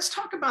 so let's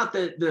talk about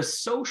the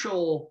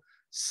social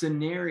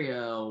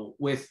scenario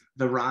with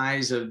the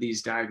rise of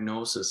these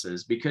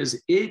diagnoses,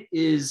 because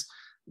it's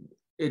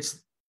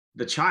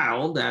the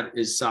child that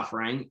is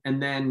suffering,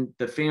 and then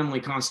the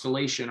family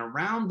constellation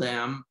around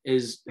them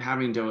is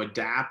having to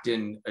adapt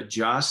and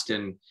adjust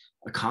and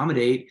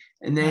accommodate,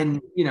 and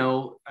then,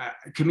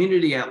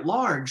 community at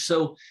large.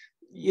 So,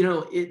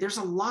 there's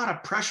a lot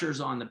of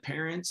pressures on the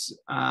parents.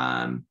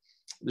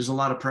 There's a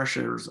lot of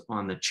pressures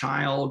on the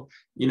child,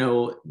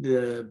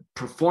 the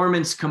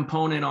performance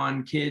component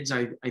on kids.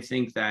 I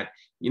think that,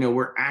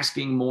 we're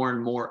asking more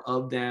and more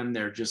of them.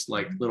 They're just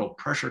like little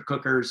pressure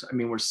cookers. I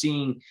mean, we're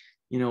seeing,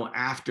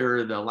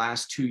 after the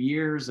last 2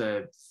 years,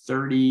 a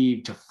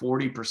 30 to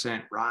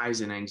 40% rise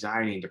in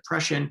anxiety and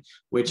depression,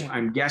 which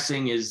I'm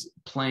guessing is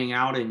playing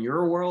out in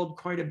your world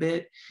quite a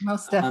bit.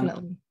 Most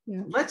definitely.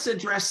 Let's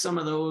address some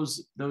of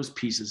those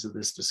pieces of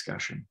this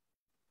discussion.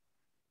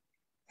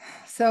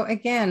 So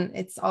again,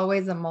 it's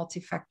always a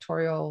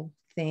multifactorial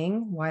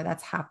thing why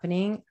that's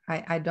happening.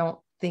 I don't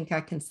think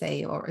I can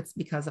say, or it's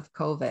because of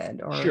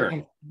COVID or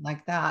anything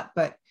like that.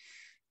 But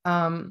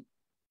I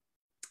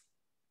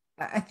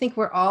think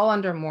we're all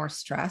under more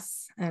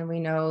stress, and we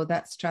know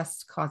that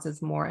stress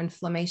causes more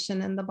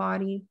inflammation in the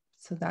body.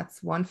 So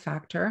that's one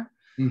factor,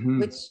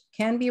 which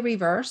can be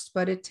reversed,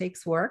 but it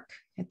takes work.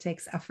 It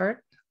takes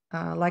effort.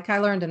 Like I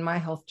learned in my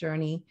health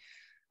journey,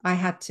 I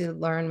had to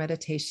learn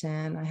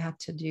meditation. I had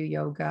to do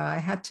yoga. I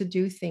had to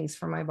do things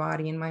for my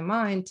body and my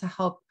mind to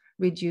help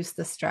reduce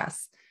the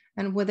stress.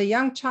 And with a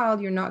young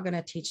child, you're not going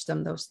to teach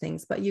them those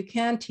things, but you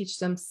can teach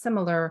them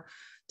similar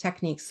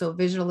techniques. So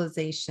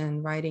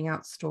visualization, writing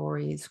out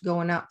stories,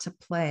 going out to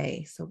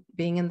play. So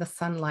being in the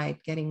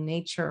sunlight, getting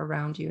nature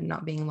around you,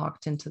 not being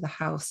locked into the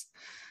house.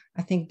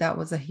 I think that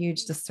was a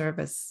huge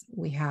disservice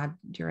we had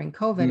during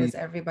COVID, as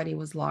everybody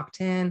was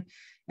locked in.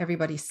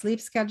 Everybody's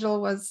sleep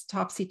schedule was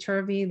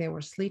topsy-turvy. They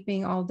were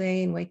sleeping all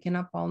day and waking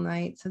up all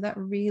night. So that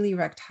really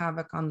wreaked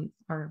havoc on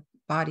our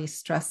body's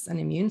stress and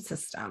immune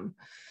system.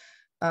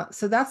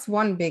 So that's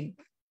one big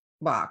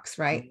box,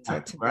 right?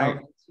 To delve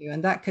into.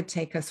 And that could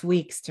take us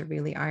weeks to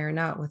really iron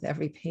out with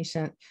every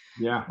patient.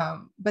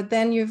 But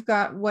then you've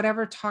got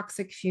whatever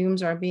toxic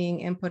fumes are being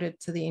inputted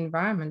to the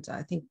environment.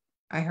 I think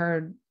I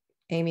heard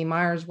Amy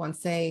Myers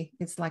once say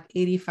it's like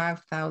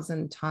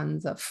 85,000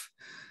 tons of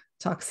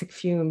toxic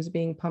fumes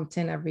being pumped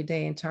in every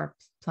day into our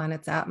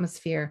planet's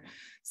atmosphere.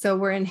 So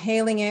we're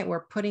inhaling it,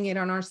 we're putting it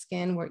on our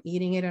skin, we're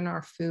eating it in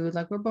our food,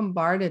 like we're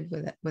bombarded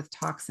with it, with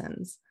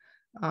toxins.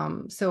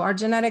 So our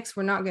genetics,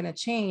 we're not going to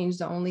change.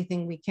 The only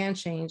thing we can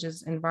change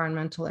is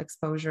environmental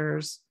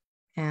exposures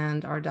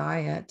and our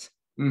diet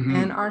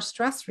and our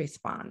stress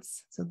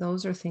response. So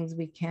those are things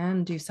we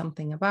can do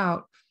something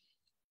about.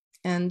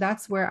 And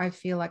that's where I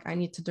feel like I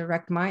need to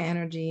direct my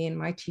energy and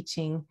my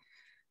teaching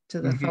to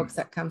the folks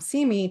that come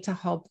see me to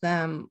help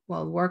them,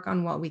 work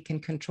on what we can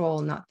control,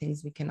 not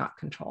things we cannot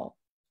control.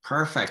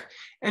 Perfect.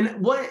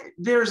 And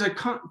there's a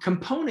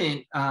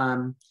component,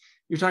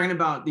 you're talking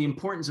about the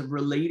importance of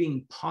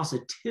relating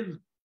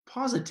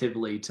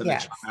positively to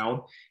the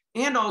child,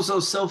 and also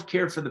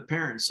self-care for the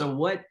parents. So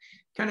what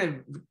kind of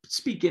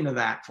speak into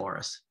that for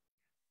us?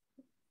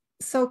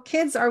 So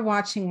kids are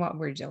watching what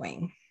we're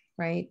doing,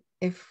 right?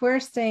 If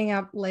we're staying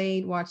up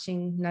late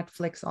watching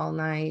Netflix all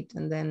night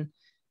and then,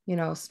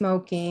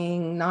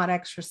 smoking, not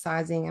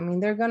exercising, I mean,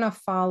 they're going to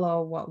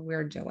follow what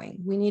we're doing.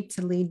 We need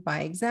to lead by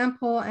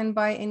example and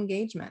by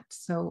engagement.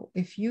 So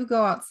if you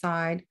go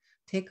outside,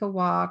 take a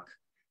walk,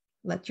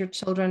 let your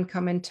children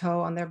come in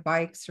tow on their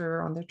bikes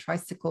or on their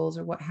tricycles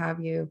or what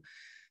have you,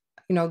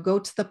 go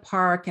to the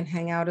park and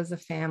hang out as a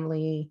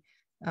family,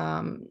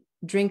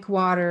 drink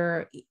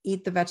water,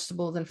 eat the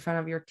vegetables in front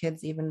of your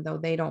kids, even though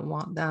they don't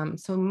want them.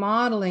 So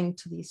modeling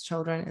to these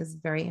children is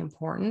very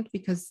important,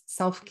 because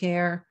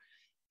self-care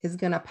is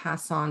going to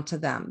pass on to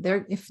them.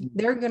 If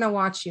they're going to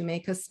watch you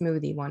make a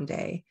smoothie one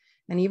day,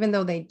 and even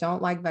though they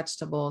don't like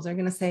vegetables, they're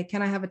going to say,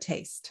 can I have a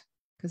taste?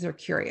 Because they're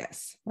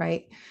curious,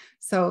 right?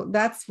 So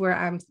that's where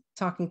I'm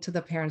talking to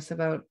the parents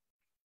about,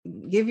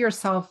 give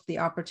yourself the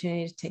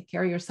opportunity to take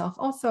care of yourself.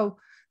 Also,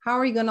 how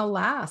are you going to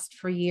last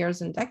for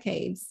years and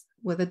decades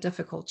with a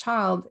difficult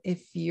child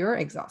if you're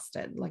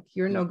exhausted? Like,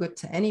 you're no good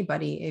to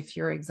anybody if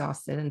you're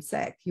exhausted and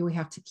sick. We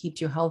have to keep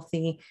you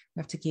healthy. We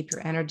have to keep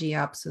your energy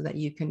up so that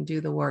you can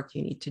do the work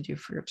you need to do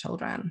for your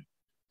children.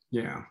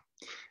 Yeah.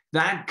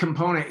 That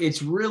component,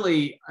 it's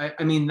really,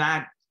 I mean,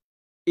 that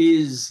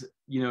is,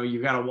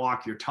 you got to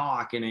walk your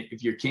talk. And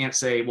if you can't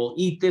say, well,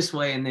 eat this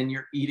way, and then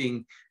you're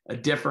eating a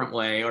different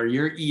way, or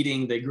you're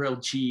eating the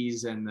grilled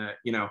cheese and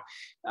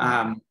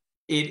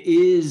it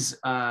is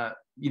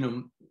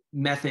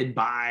method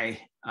by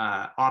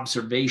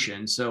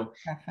observation. So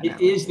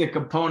Definitely. it is the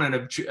component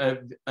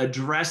of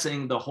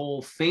addressing the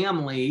whole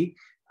family.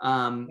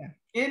 And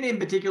in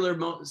particular,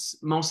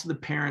 most of the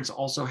parents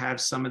also have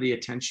some of the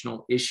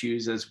attentional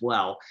issues as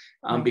well,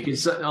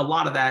 because a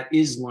lot of that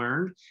is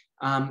learned.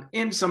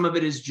 And some of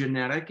it is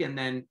genetic, and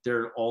then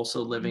they're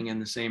also living in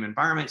the same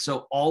environment.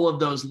 So all of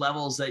those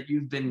levels that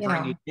you've been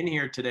bringing in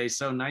here today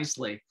so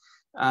nicely.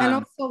 And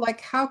also, like,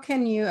 how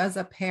can you as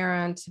a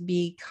parent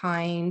be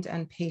kind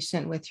and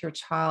patient with your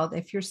child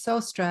if you're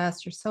so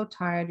stressed, you're so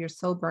tired, you're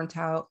so burnt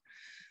out?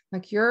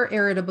 Like, your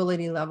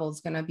irritability level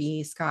is going to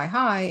be sky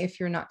high if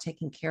you're not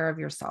taking care of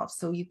yourself.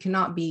 So you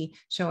cannot be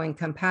showing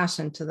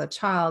compassion to the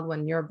child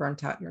when you're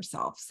burnt out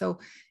yourself. So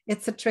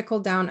it's a trickle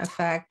down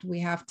effect.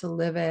 We have to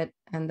live it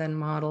and then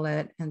model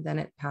it, and then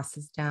it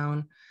passes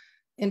down.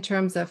 In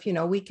terms of,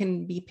 we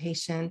can be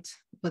patient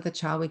with a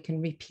child. We can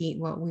repeat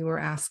what we were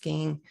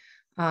asking.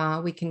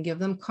 We can give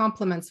them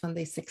compliments when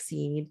they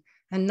succeed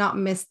and not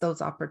miss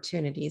those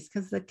opportunities,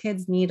 because the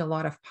kids need a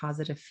lot of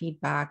positive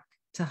feedback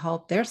to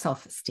help their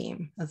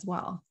self-esteem as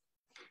well.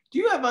 Do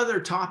you have other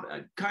top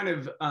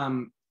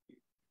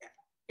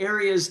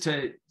areas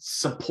to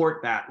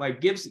support that?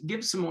 Like give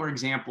some more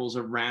examples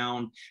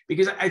around,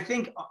 because I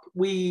think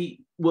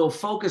we will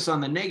focus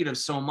on the negative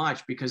so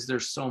much because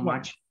there's so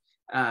much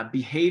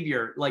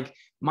behavior. Like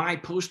my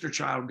poster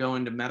child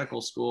going to medical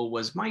school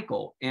was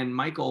Michael, and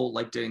Michael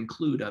liked to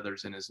include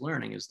others in his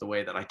learning, is the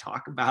way that I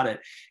talk about it.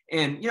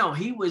 And,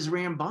 he was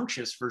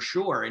rambunctious for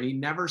sure. And he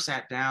never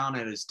sat down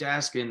at his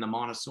desk in the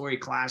Montessori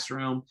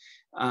classroom.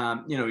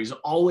 He's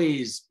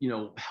always,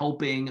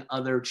 helping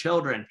other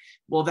children.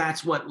 Well,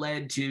 that's what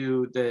led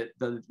to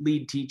the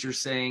lead teacher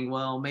saying,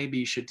 well, maybe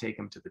you should take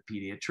him to the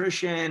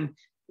pediatrician.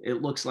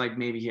 It looks like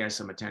maybe he has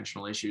some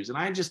attentional issues. And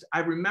I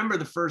remember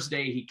the first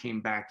day he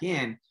came back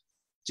in,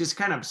 just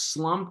kind of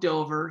slumped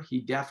over. He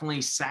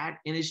definitely sat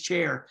in his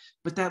chair,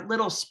 but that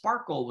little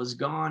sparkle was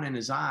gone in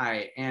his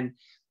eye. And,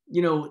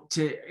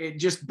 it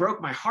just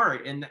broke my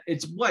heart. And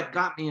it's what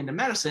got me into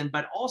medicine.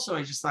 But also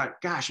I just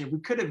thought, gosh, if we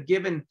could have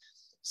given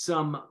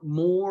some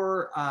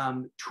more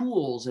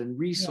tools and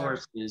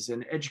resources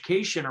and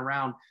education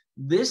around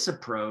this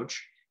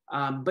approach.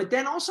 But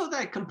then also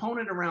that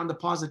component around the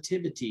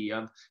positivity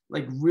of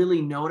like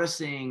really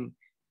noticing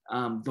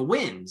the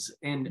wins.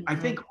 And I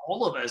think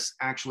all of us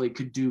actually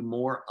could do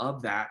more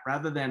of that,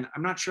 rather than,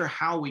 I'm not sure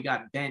how we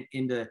got bent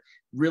into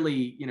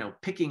really,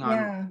 picking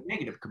on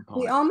negative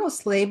components. We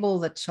almost label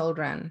the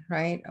children,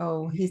 right?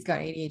 Oh, he's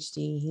got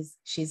ADHD,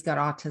 she's got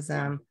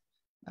autism,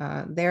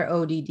 they're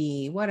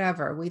ODD,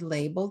 whatever. We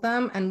label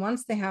them. And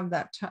once they have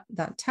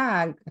that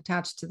tag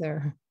attached to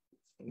their,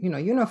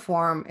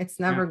 uniform, it's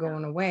never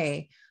going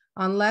away,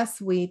 unless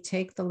we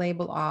take the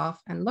label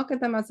off and look at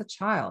them as a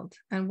child.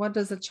 And what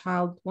does a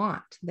child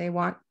want? They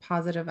want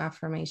positive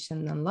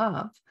affirmation and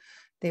love.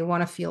 They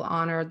want to feel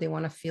honored. They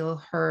want to feel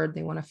heard.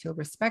 They want to feel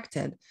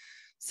respected.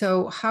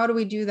 So how do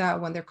we do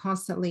that when they're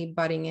constantly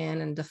butting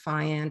in and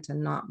defiant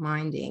and not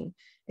minding?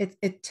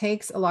 It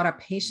takes a lot of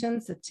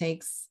patience. It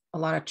takes a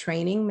lot of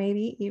training,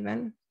 maybe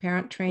even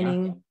parent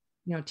training,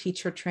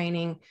 teacher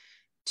training,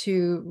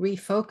 to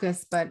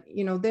refocus. But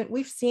that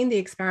we've seen the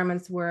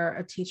experiments where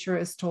a teacher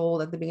is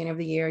told at the beginning of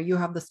the year, you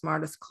have the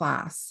smartest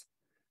class,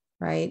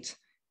 right?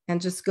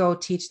 And just go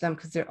teach them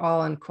because they're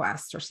all in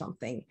Quest or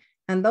something.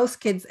 And those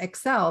kids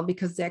excel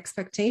because the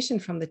expectation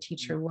from the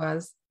teacher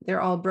was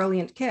they're all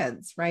brilliant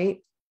kids,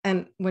 right?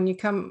 And when you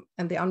come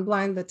and they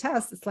unblind the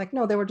test, it's like,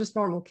 no, they were just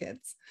normal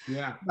kids.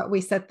 Yeah. But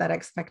we set that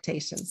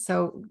expectation.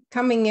 So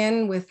coming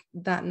in with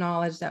that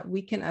knowledge that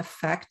we can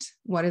affect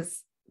what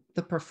is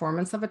the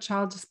performance of a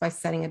child just by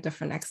setting a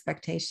different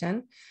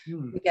expectation,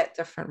 we get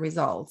different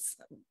results.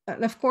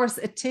 And of course,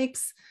 it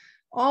takes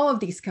all of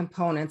these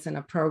components in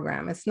a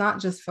program. It's not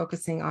just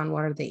focusing on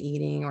what are they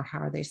eating or how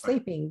are they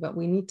sleeping, but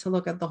we need to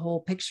look at the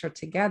whole picture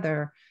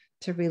together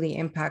to really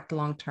impact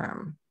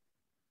long-term.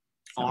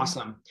 So.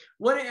 Awesome.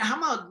 How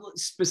about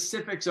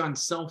specifics on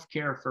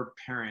self-care for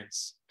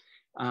parents?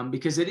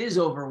 Because it is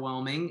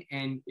overwhelming.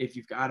 And if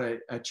you've got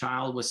a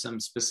child with some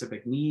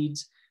specific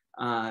needs,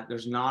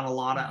 there's not a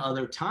lot of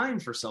other time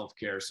for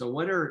self-care. So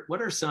what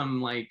are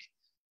some like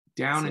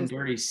down and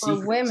dirty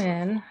secrets? For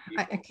women,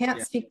 I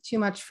can't speak too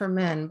much for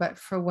men, but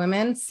for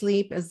women,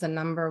 sleep is the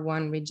number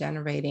one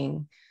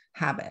regenerating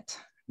habit.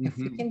 If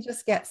we can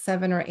just get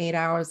 7 or 8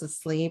 hours of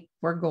sleep,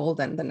 we're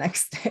golden the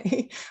next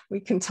day.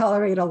 We can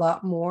tolerate a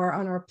lot more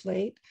on our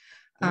plate.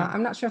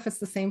 I'm not sure if it's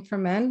the same for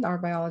men. Our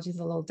biology is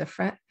a little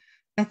different.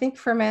 I think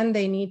for men,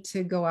 they need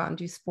to go out and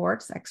do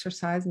sports.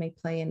 Exercise may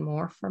play in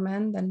more for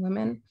men than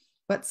women,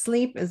 but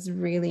sleep is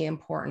really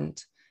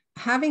important.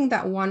 Having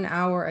that 1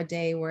 hour a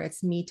day where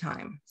it's me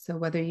time. So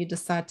whether you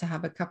decide to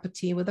have a cup of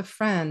tea with a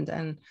friend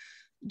and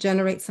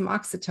generate some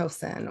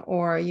oxytocin,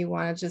 or you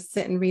want to just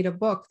sit and read a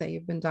book that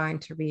you've been dying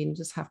to read and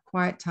just have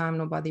quiet time,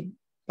 nobody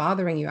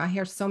bothering you. I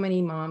hear so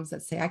many moms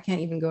that say, I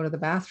can't even go to the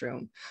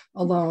bathroom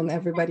alone.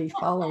 Everybody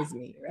follows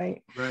me,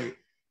 right? Right.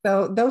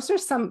 So those are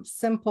some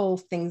simple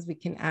things we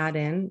can add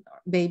in,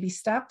 baby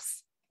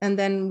steps. And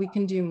then we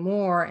can do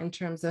more in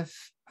terms of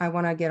I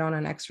want to get on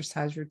an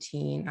exercise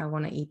routine. I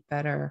want to eat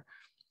better.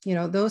 You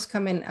know, those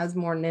come in as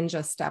more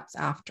ninja steps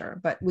after,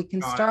 but we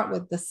can start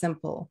with the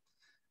simple.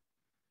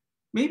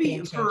 Maybe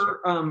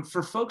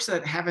for folks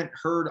that haven't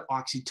heard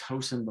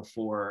oxytocin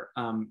before,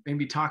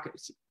 maybe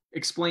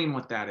explain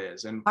what that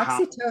is and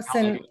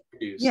oxytocin.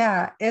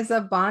 Yeah, is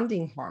a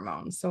bonding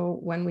hormone. So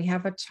when we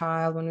have a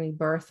child, when we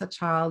birth a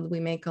child, we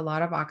make a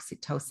lot of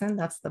oxytocin.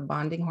 That's the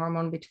bonding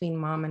hormone between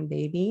mom and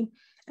baby.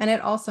 And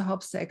it also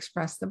helps to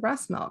express the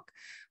breast milk.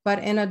 But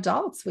in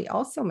adults, we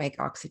also make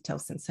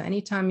oxytocin. So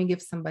anytime you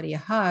give somebody a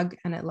hug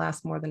and it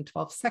lasts more than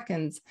 12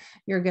 seconds,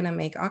 you're going to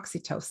make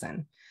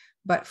oxytocin.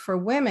 But for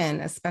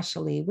women,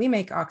 especially, we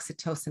make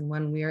oxytocin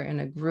when we're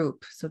in a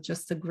group. So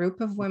just a group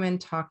of women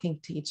talking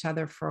to each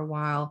other for a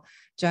while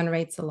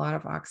generates a lot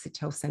of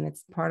oxytocin.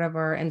 It's part of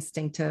our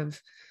instinctive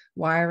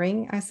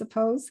wiring, I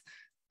suppose.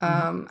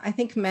 I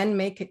think men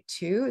make it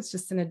too. It's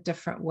just in a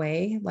different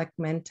way. Like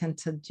men tend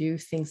to do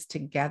things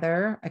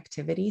together,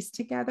 activities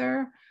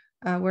together,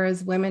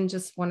 whereas women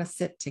just want to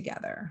sit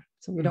together.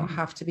 So we don't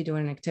have to be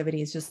doing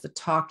activities, just the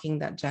talking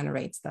that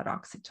generates that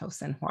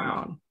oxytocin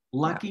hormone. Wow.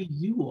 Lucky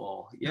you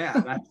all. Yeah,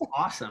 that's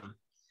awesome.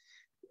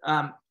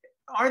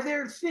 Are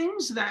there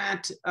things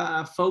that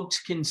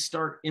folks can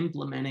start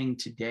implementing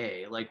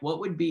today? Like what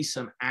would be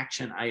some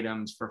action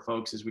items for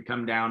folks as we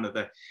come down to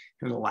the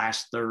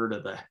last third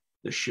of the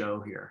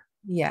show here?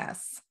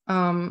 Yes.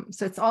 So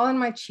it's all in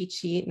my cheat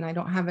sheet and I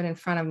don't have it in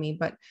front of me,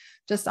 but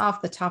just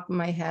off the top of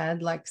my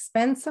head, like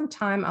spend some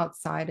time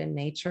outside in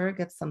nature,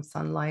 get some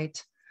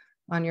sunlight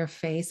on your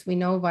face. We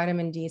know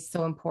vitamin D is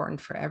so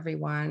important for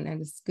everyone and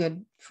it's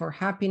good for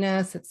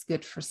happiness. It's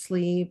good for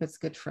sleep. It's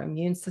good for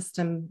immune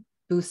system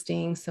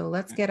boosting. So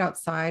let's get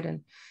outside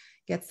and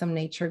get some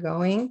nature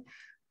going.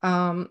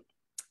 You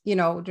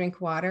know,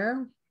 drink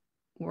water,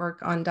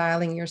 work on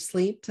dialing your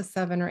sleep to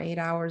 7 or 8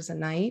 hours a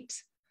night.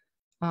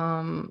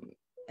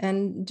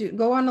 And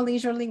go on a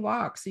leisurely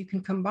walk. So you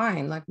can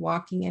combine, like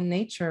walking in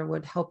nature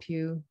would help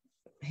you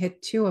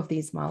hit 2 of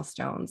these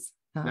milestones.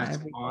 That's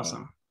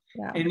awesome.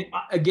 Yeah. And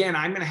again,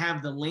 I'm going to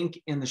have the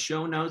link in the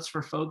show notes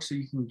for folks so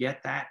you can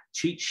get that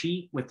cheat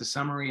sheet with the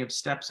summary of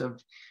steps of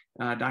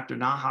Dr.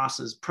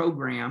 Nahas's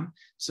program.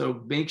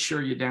 So make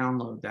sure you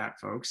download that,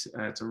 folks.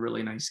 It's a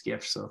really nice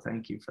gift. So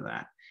thank you for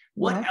that.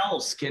 What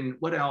else can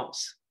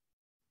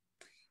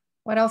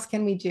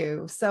we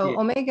do? So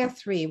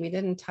omega-3, we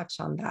didn't touch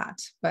on that,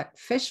 but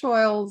fish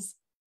oils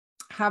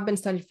have been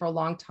studied for a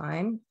long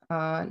time.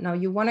 Now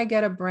you want to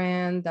get a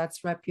brand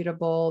that's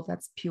reputable,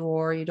 that's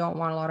pure. You don't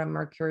want a lot of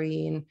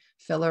mercury and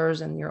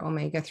fillers in your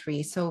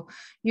omega-3. So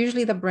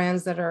usually the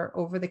brands that are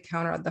over the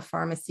counter at the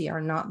pharmacy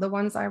are not the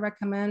ones I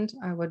recommend.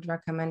 I would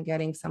recommend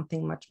getting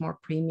something much more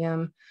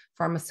premium,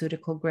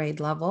 pharmaceutical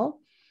grade level.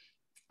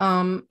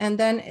 And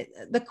then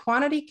the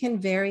quantity can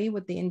vary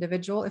with the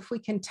individual. If we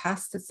can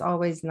test, it's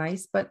always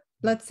nice, but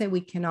let's say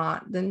we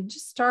cannot, then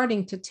just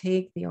starting to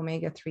take the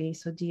omega-3,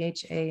 so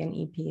DHA and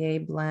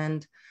EPA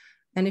blend.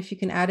 And if you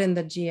can add in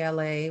the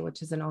GLA,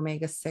 which is an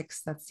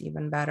omega-6, that's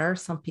even better.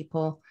 Some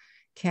people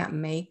can't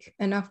make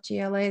enough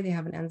GLA. They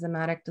have an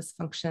enzymatic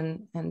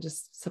dysfunction and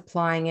just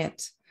supplying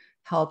it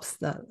helps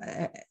their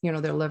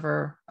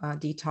liver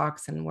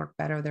detox and work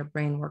better, their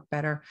brain work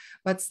better.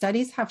 But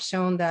studies have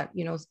shown that,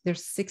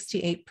 there's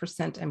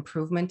 68%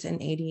 improvement in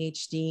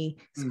ADHD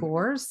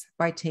scores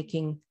by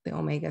taking the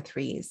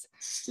omega-3s.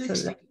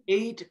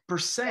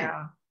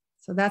 68%.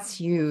 So that's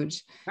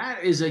huge.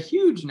 That is a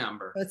huge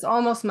number. It's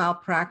almost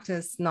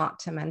malpractice not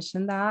to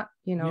mention that.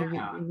 You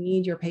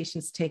need your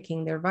patients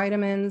taking their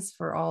vitamins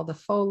for all the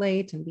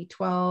folate and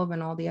B12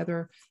 and all the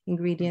other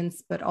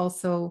ingredients, but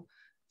also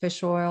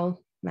fish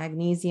oil,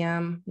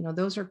 magnesium,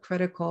 those are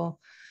critical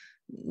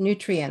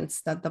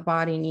nutrients that the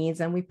body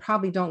needs, and we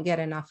probably don't get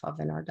enough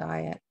of in our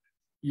diet.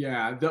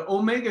 Yeah, the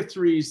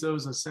omega-3s,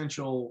 those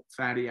essential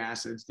fatty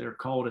acids, they're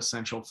called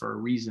essential for a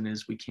reason,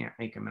 is we can't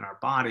make them in our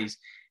bodies,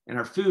 and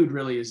our food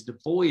really is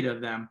devoid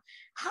of them.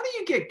 How do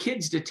you get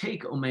kids to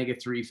take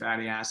omega-3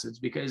 fatty acids?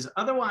 Because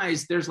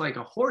otherwise there's like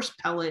a horse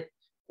pellet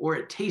or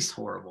it tastes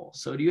horrible.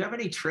 So do you have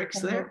any tricks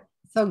there?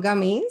 So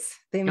gummies,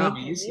 they make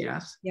gummies,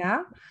 yes.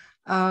 Yeah.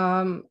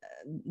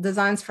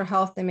 Designs for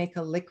Health, they make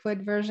a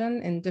liquid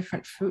version in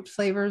different fruit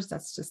flavors.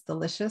 That's just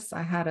delicious.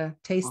 I had a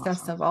taste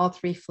test of all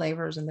 3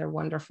 flavors and they're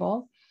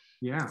wonderful.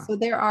 Yeah. So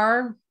there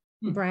are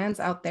brands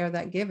out there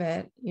that give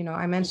it.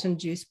 I mentioned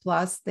Juice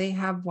Plus. They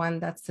have one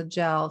that's a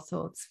gel,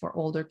 so it's for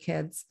older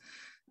kids.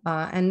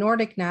 And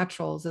Nordic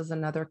Naturals is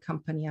another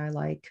company I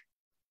like.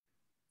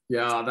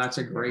 Yeah, that's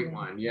a great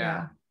one.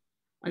 Yeah.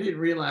 I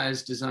didn't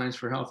realize Designs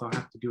for Health. I'll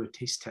have to do a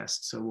taste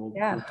test. So we'll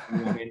in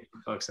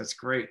for folks. That's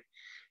great.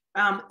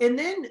 And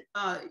then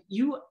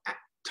you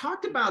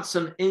talked about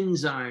some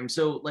enzymes.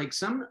 So like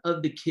some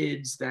of the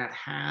kids that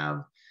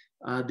have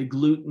the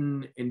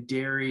gluten and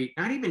dairy,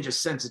 not even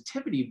just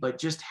sensitivity, but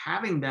just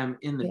having them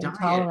in the diet.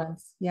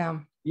 Intolerance. Yeah.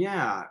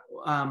 Yeah.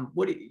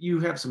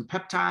 You have some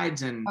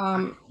peptides and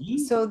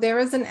so there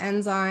is an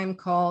enzyme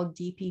called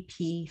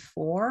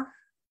DPP4.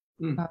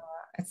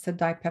 It's a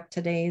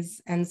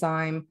dipeptidase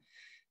enzyme.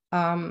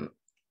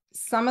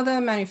 Some of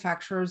the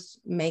manufacturers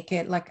make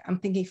it, like I'm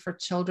thinking for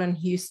children,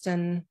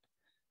 Houston,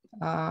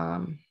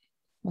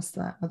 what's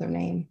the other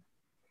name?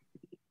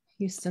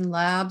 Houston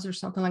Labs or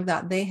something like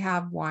that. They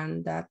have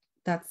one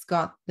that's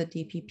got the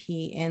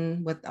DPP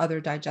in with other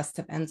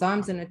digestive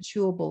enzymes in a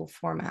chewable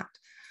format.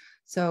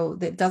 So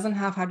it doesn't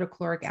have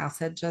hydrochloric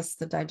acid, just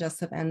the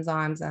digestive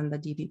enzymes and the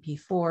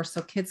DPP-4.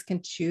 So kids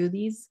can chew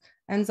these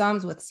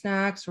enzymes with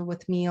snacks or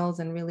with meals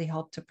and really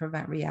help to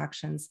prevent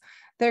reactions.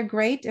 They're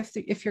great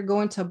if you're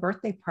going to a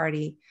birthday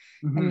party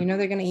and you know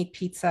they're going to eat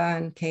pizza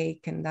and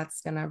cake and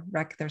that's going to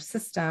wreck their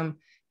system.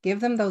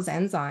 Give them those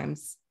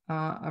enzymes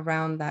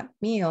around that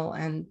meal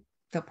and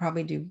they'll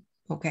probably do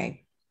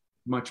okay.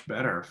 Much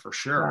better, for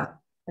sure. Yeah,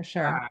 for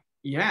sure.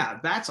 Yeah,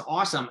 that's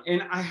awesome.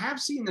 And I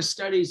have seen the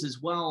studies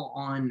as well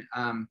on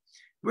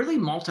really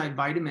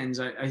multivitamins.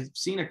 I've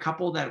seen a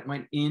couple that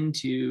went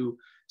into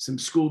some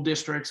school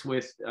districts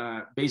with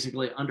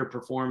basically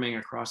underperforming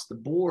across the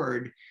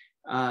board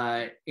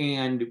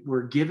and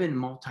were given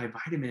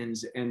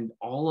multivitamins and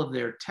all of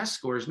their test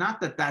scores. Not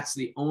that that's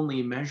the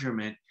only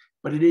measurement,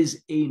 but it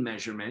is a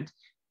measurement.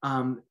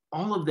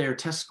 All of their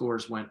test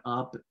scores went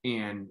up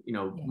and,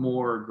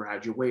 more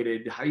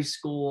graduated high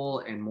school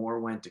and more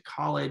went to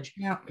college.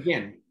 Yeah.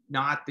 Again,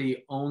 not the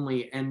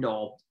only end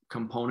all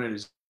component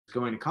is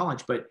going to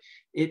college, but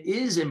it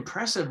is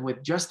impressive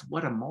with just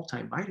what a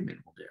multivitamin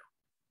will do.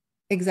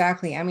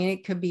 Exactly. I mean,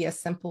 it could be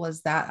as simple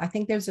as that. I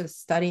think there's a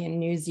study in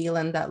New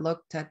Zealand that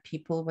looked at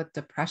people with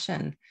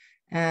depression,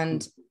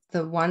 and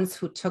the ones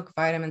who took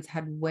vitamins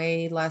had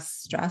way less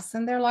stress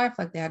in their life,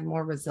 like they had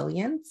more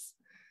resilience.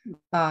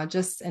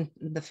 Just in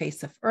the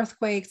face of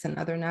earthquakes and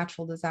other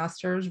natural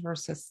disasters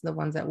versus the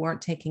ones that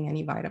weren't taking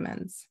any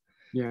vitamins.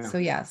 Yeah. So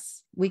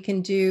yes, we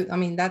can do, I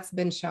mean, that's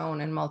been shown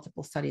in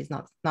multiple studies,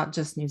 not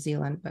just New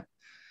Zealand, but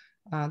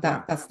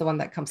that's the one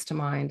that comes to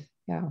mind.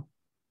 Yeah.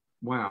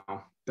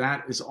 Wow.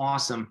 That is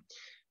awesome.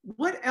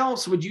 What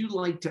else would you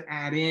like to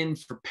add in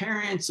for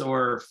parents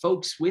or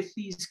folks with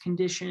these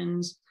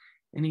conditions?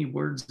 Any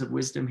words of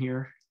wisdom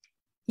here?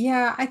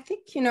 Yeah, I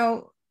think,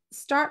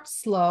 start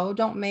slow.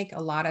 Don't make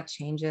a lot of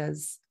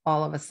changes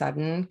all of a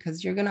sudden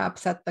because you're going to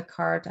upset the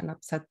cart and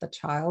upset the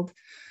child.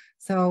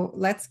 So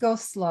let's go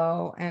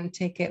slow and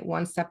take it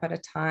one step at a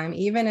time.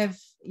 Even if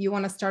you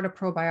want to start a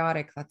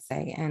probiotic, let's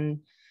say, and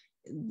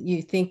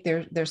you think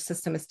their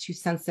system is too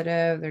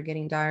sensitive, they're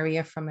getting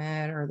diarrhea from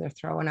it, or they're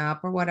throwing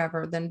up or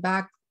whatever, then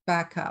back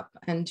up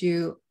and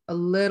do a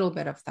little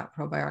bit of that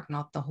probiotic,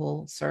 not the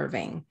whole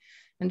serving.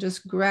 And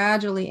just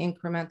gradually,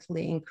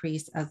 incrementally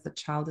increase as the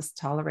child is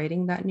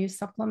tolerating that new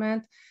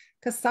supplement.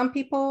 Because some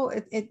people,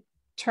 it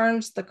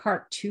turns the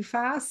cart too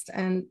fast,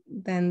 and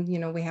then,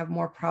 we have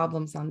more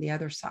problems on the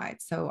other side.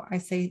 So I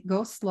say,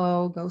 go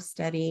slow, go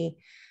steady,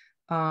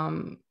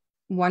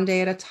 one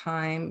day at a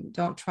time.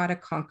 Don't try to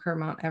conquer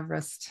Mount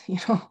Everest,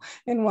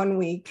 in 1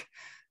 week.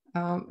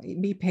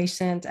 Be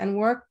patient and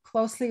work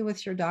closely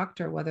with your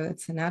doctor, whether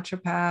it's a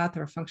naturopath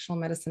or a functional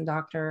medicine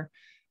doctor.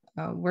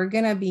 We're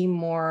going to be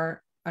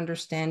more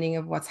understanding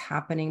of what's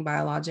happening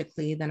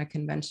biologically than a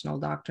conventional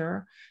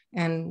doctor,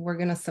 and we're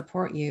going to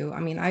support you. I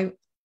mean,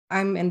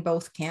 I'm in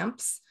both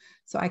camps,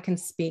 so I can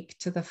speak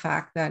to the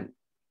fact that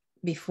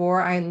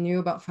before I knew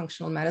about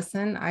functional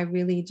medicine, I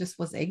really just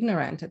was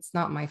ignorant. It's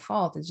not my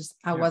fault. It's just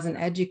I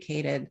wasn't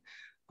educated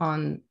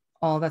on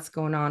all that's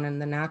going on in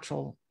the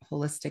natural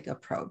holistic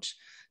approach.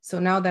 So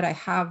now that I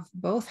have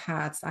both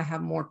hats, I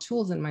have more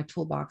tools in my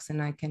toolbox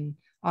and I can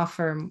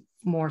offer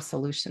more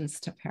solutions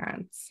to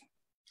parents.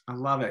 I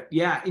love it.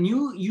 Yeah. And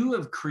you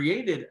have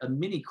created a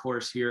mini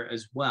course here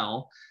as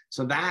well.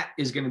 So that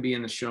is going to be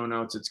in the show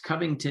notes. It's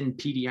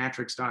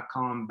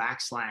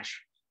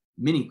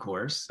covingtonpediatrics.com/mini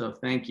course. So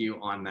thank you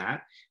on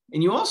that.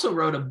 And you also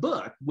wrote a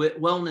book,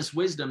 Wellness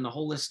Wisdom, the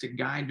Holistic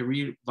Guide to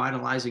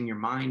Revitalizing Your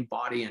Mind,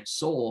 Body, and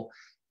Soul.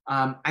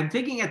 I'm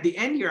thinking at the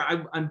end here,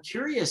 I'm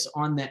curious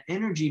on the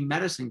energy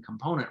medicine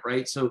component,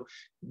 right? So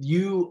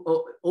you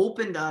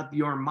opened up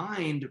your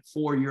mind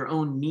for your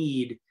own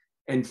need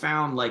and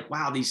found like,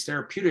 wow, these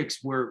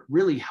therapeutics were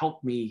really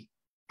helped me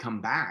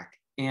come back.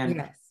 And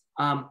yes.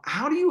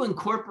 How do you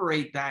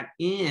incorporate that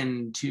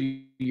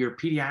into your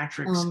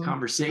pediatrics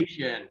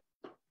conversation?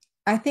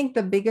 I think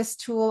the biggest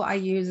tool I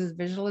use is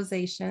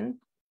visualization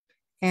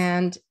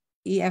and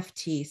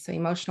EFT, so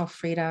emotional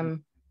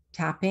freedom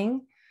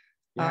tapping.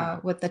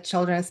 With the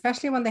children,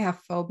 especially when they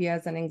have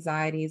phobias and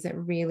anxieties, it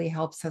really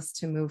helps us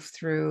to move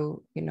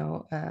through,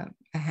 a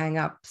hang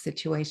up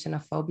situation, a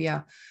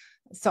phobia.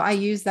 So I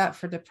use that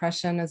for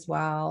depression as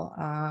well.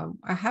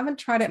 I haven't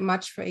tried it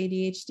much for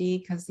ADHD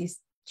because these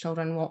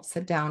children won't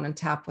sit down and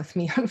tap with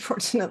me,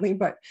 unfortunately.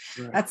 But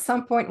at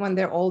some point when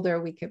they're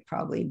older, we could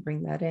probably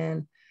bring that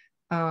in.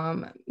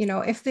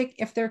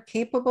 If they're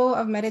capable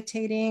of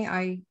meditating,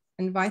 I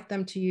invite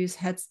them to use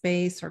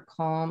Headspace or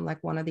Calm,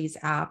 like one of these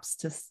apps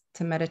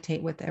to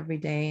meditate with every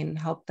day and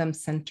help them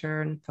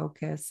center and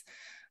focus.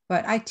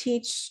 But I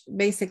teach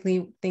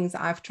basically things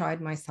I've tried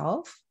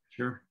myself.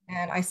 Sure.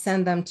 And I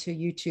send them to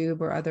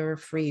YouTube or other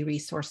free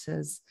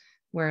resources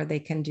where they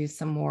can do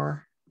some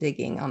more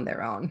digging on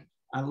their own.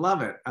 I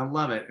love it. I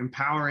love it.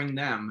 Empowering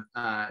them,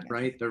 Yes.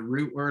 right? The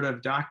root word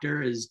of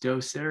doctor is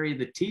docere,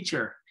 the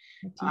teacher.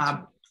 The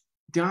teacher.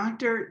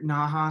 Dr.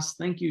 Nahas,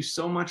 thank you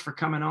so much for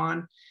coming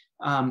on.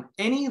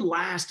 Any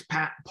last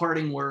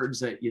parting words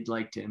that you'd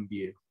like to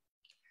imbue?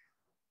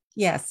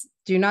 Yes,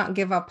 do not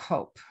give up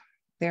hope.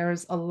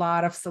 There's a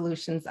lot of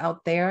solutions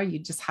out there. You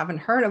just haven't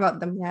heard about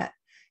them yet.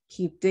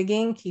 Keep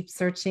digging, keep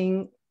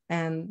searching,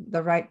 and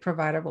the right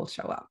provider will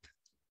show up.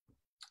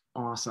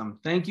 Awesome.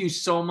 Thank you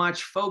so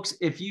much, folks.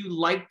 If you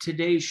like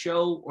today's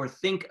show or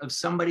think of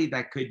somebody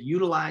that could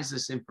utilize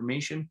this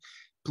information,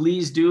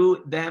 please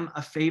do them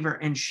a favor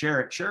and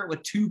share it. Share it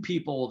with 2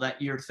 people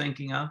that you're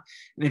thinking of.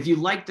 And if you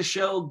like the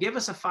show, give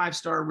us a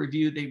 5-star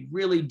review. They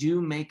really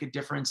do make a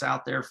difference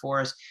out there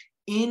for us.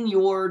 In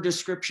your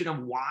description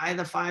of why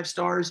the 5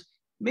 stars,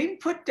 maybe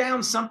put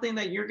down something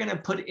that you're going to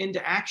put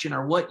into action,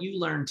 or what you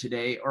learned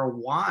today, or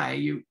why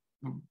you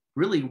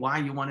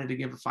wanted to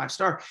give a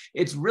 5-star.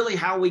 It's really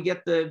how we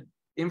get the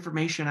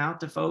information out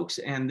to folks.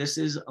 And this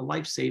is a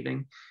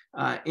life-saving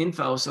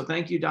info. So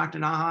thank you, Dr.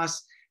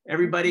 Nahas.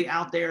 Everybody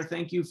out there,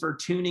 thank you for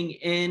tuning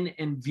in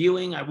and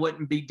viewing. I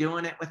wouldn't be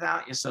doing it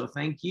without you. So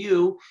thank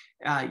you.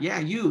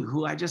 You,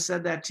 who I just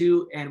said that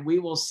to. And we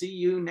will see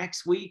you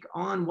next week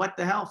on What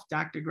the Health.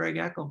 Dr. Greg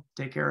Eckel.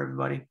 Take care,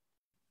 everybody.